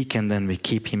every week and then we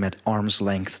keep him at arm's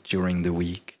length during the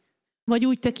week? Vagy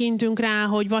úgy tekintünk rá,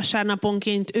 hogy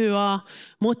vasárnaponként ő a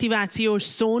motivációs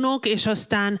szónok, és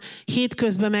aztán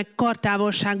hétközben meg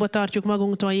kartávolságba tartjuk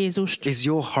magunktól Jézust. Is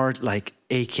your heart like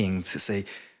aching to say,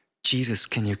 Jesus,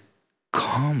 can you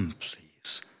come, please?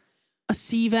 A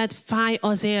szíved fáj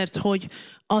azért, hogy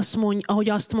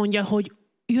azt mondja, hogy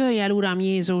jöjj el, Uram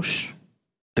Jézus.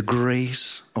 The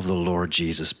grace of the Lord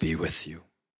Jesus be with you.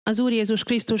 Az Úr Jézus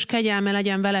Krisztus kegyelme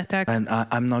legyen veletek. And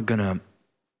I'm not gonna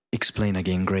explain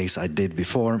again grace, I did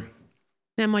before.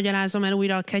 Nem magyarázom el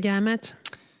újra a kegyelmet.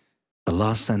 The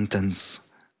last sentence,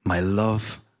 my love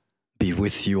be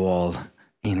with you all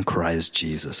in Christ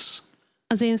Jesus.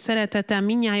 Az én szeretetem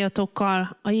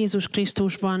mindnyájatokkal a Jézus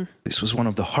Krisztusban. This was one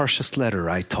of the harshest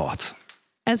letter I taught.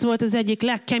 Ez volt az egyik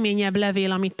legkeményebb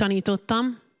levél, amit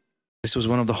tanítottam. This was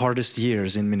one of the hardest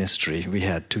years in ministry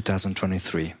we had,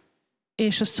 2023.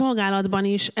 És a szolgálatban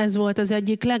is ez volt az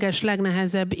egyik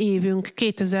legnehezebb évünk,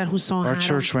 2023. Our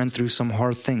church went through some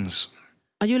hard things.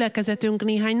 A gyülekezetünk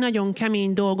néhány nagyon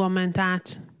kemény dolgon ment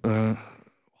át.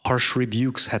 Harsh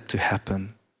rebukes had to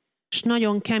happen. És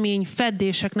nagyon kemény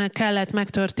feddéseknek kellett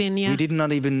megtörténnie. We did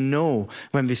not even know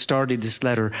when we started this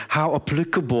letter how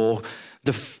applicable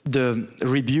the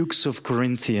rebukes of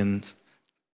Corinthians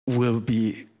will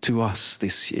be to us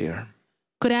this year.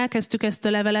 Akkor elkezdtük ezt a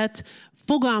levelet,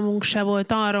 fogalmunk se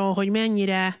volt arról, hogy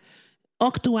mennyire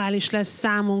aktuális lesz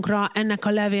számunkra ennek a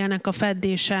levélnek a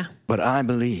feddése. But I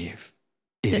believe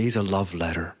it is a love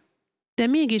letter. De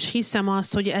mégis hiszem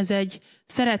azt, hogy ez egy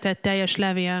szeretetteljes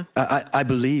levél. I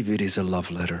believe it is a love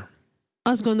letter.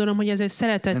 Azt gondolom, hogy ez egy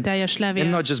szeretetteljes levél.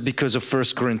 And not just because of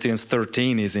 1 Corinthians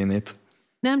 13 is in it.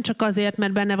 Nem csak azért,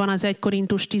 mert benne van az 1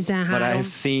 Korintus 13. But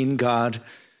I've seen God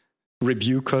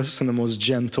rebuke us in the most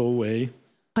gentle way.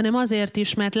 Hanem azért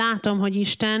is, mert látom, hogy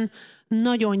Isten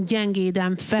nagyon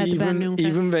gyengéden fed bennünket.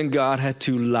 Even when God had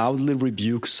to loudly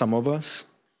rebuke some of us.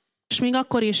 És még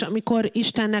akkor is, amikor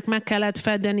Istennek meg kellett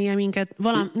feddenie minket,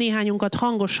 néhányunkat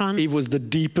hangosan. It was the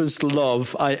deepest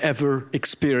love I ever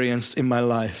experienced in my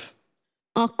life.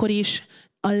 Akkor is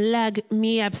a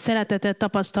legmélyebb szeretetet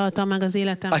tapasztaltam meg az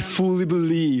életemben. I fully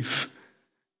believe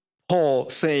Paul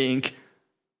saying,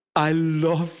 I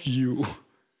love you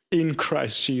in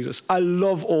Christ Jesus. I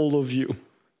love all of you.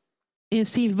 Én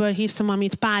szívből hiszem,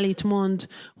 amit Pál itt mond,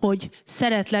 hogy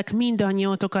szeretlek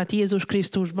mindannyiótokat Jézus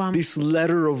Krisztusban. This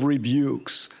letter of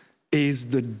rebukes is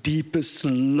the deepest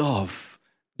love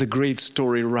the great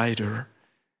story writer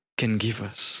can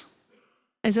give us.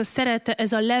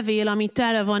 Ez a levél, ami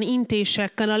tele van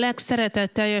intésekkel, a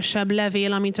legszeretetteljesebb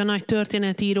levél, amit a nagy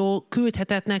történetíró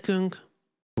küldhetett nekünk.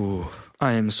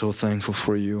 I am so thankful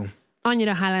for you.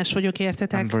 Annyira hálás vagyok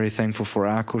értetek. I'm very thankful for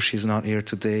Akos. He's not here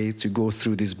today to go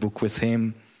through this book with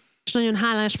him. És nagyon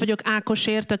hálás vagyok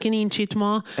Ákosért, aki nincs itt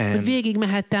ma, hogy végig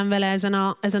mehettem vele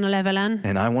ezen a levelen.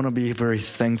 And I want to be very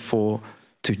thankful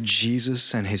to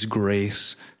Jesus and his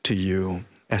grace to you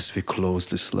as we close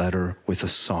this letter with a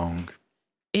song.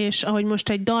 És ahogy most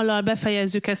egy dallal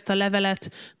befejezzük ezt a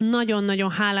levelet,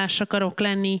 nagyon-nagyon hálás akarok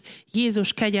lenni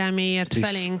Jézus kegyelméért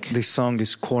felénk. This song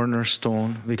is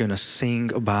cornerstone. We're going to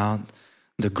sing about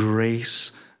the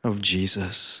grace of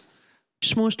Jesus.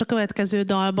 És most a következő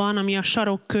dalban, ami a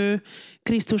sarokkő,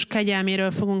 Krisztus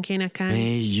kegyelméről fogunk énekelni.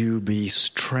 May you be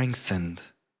strengthened,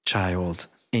 child,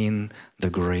 in the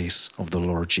grace of the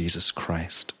Lord Jesus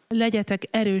Christ. Legyetek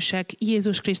erősek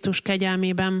Jézus Krisztus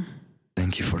kegyelmében.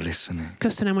 Thank you for listening.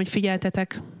 Köszönöm, hogy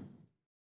figyeltetek.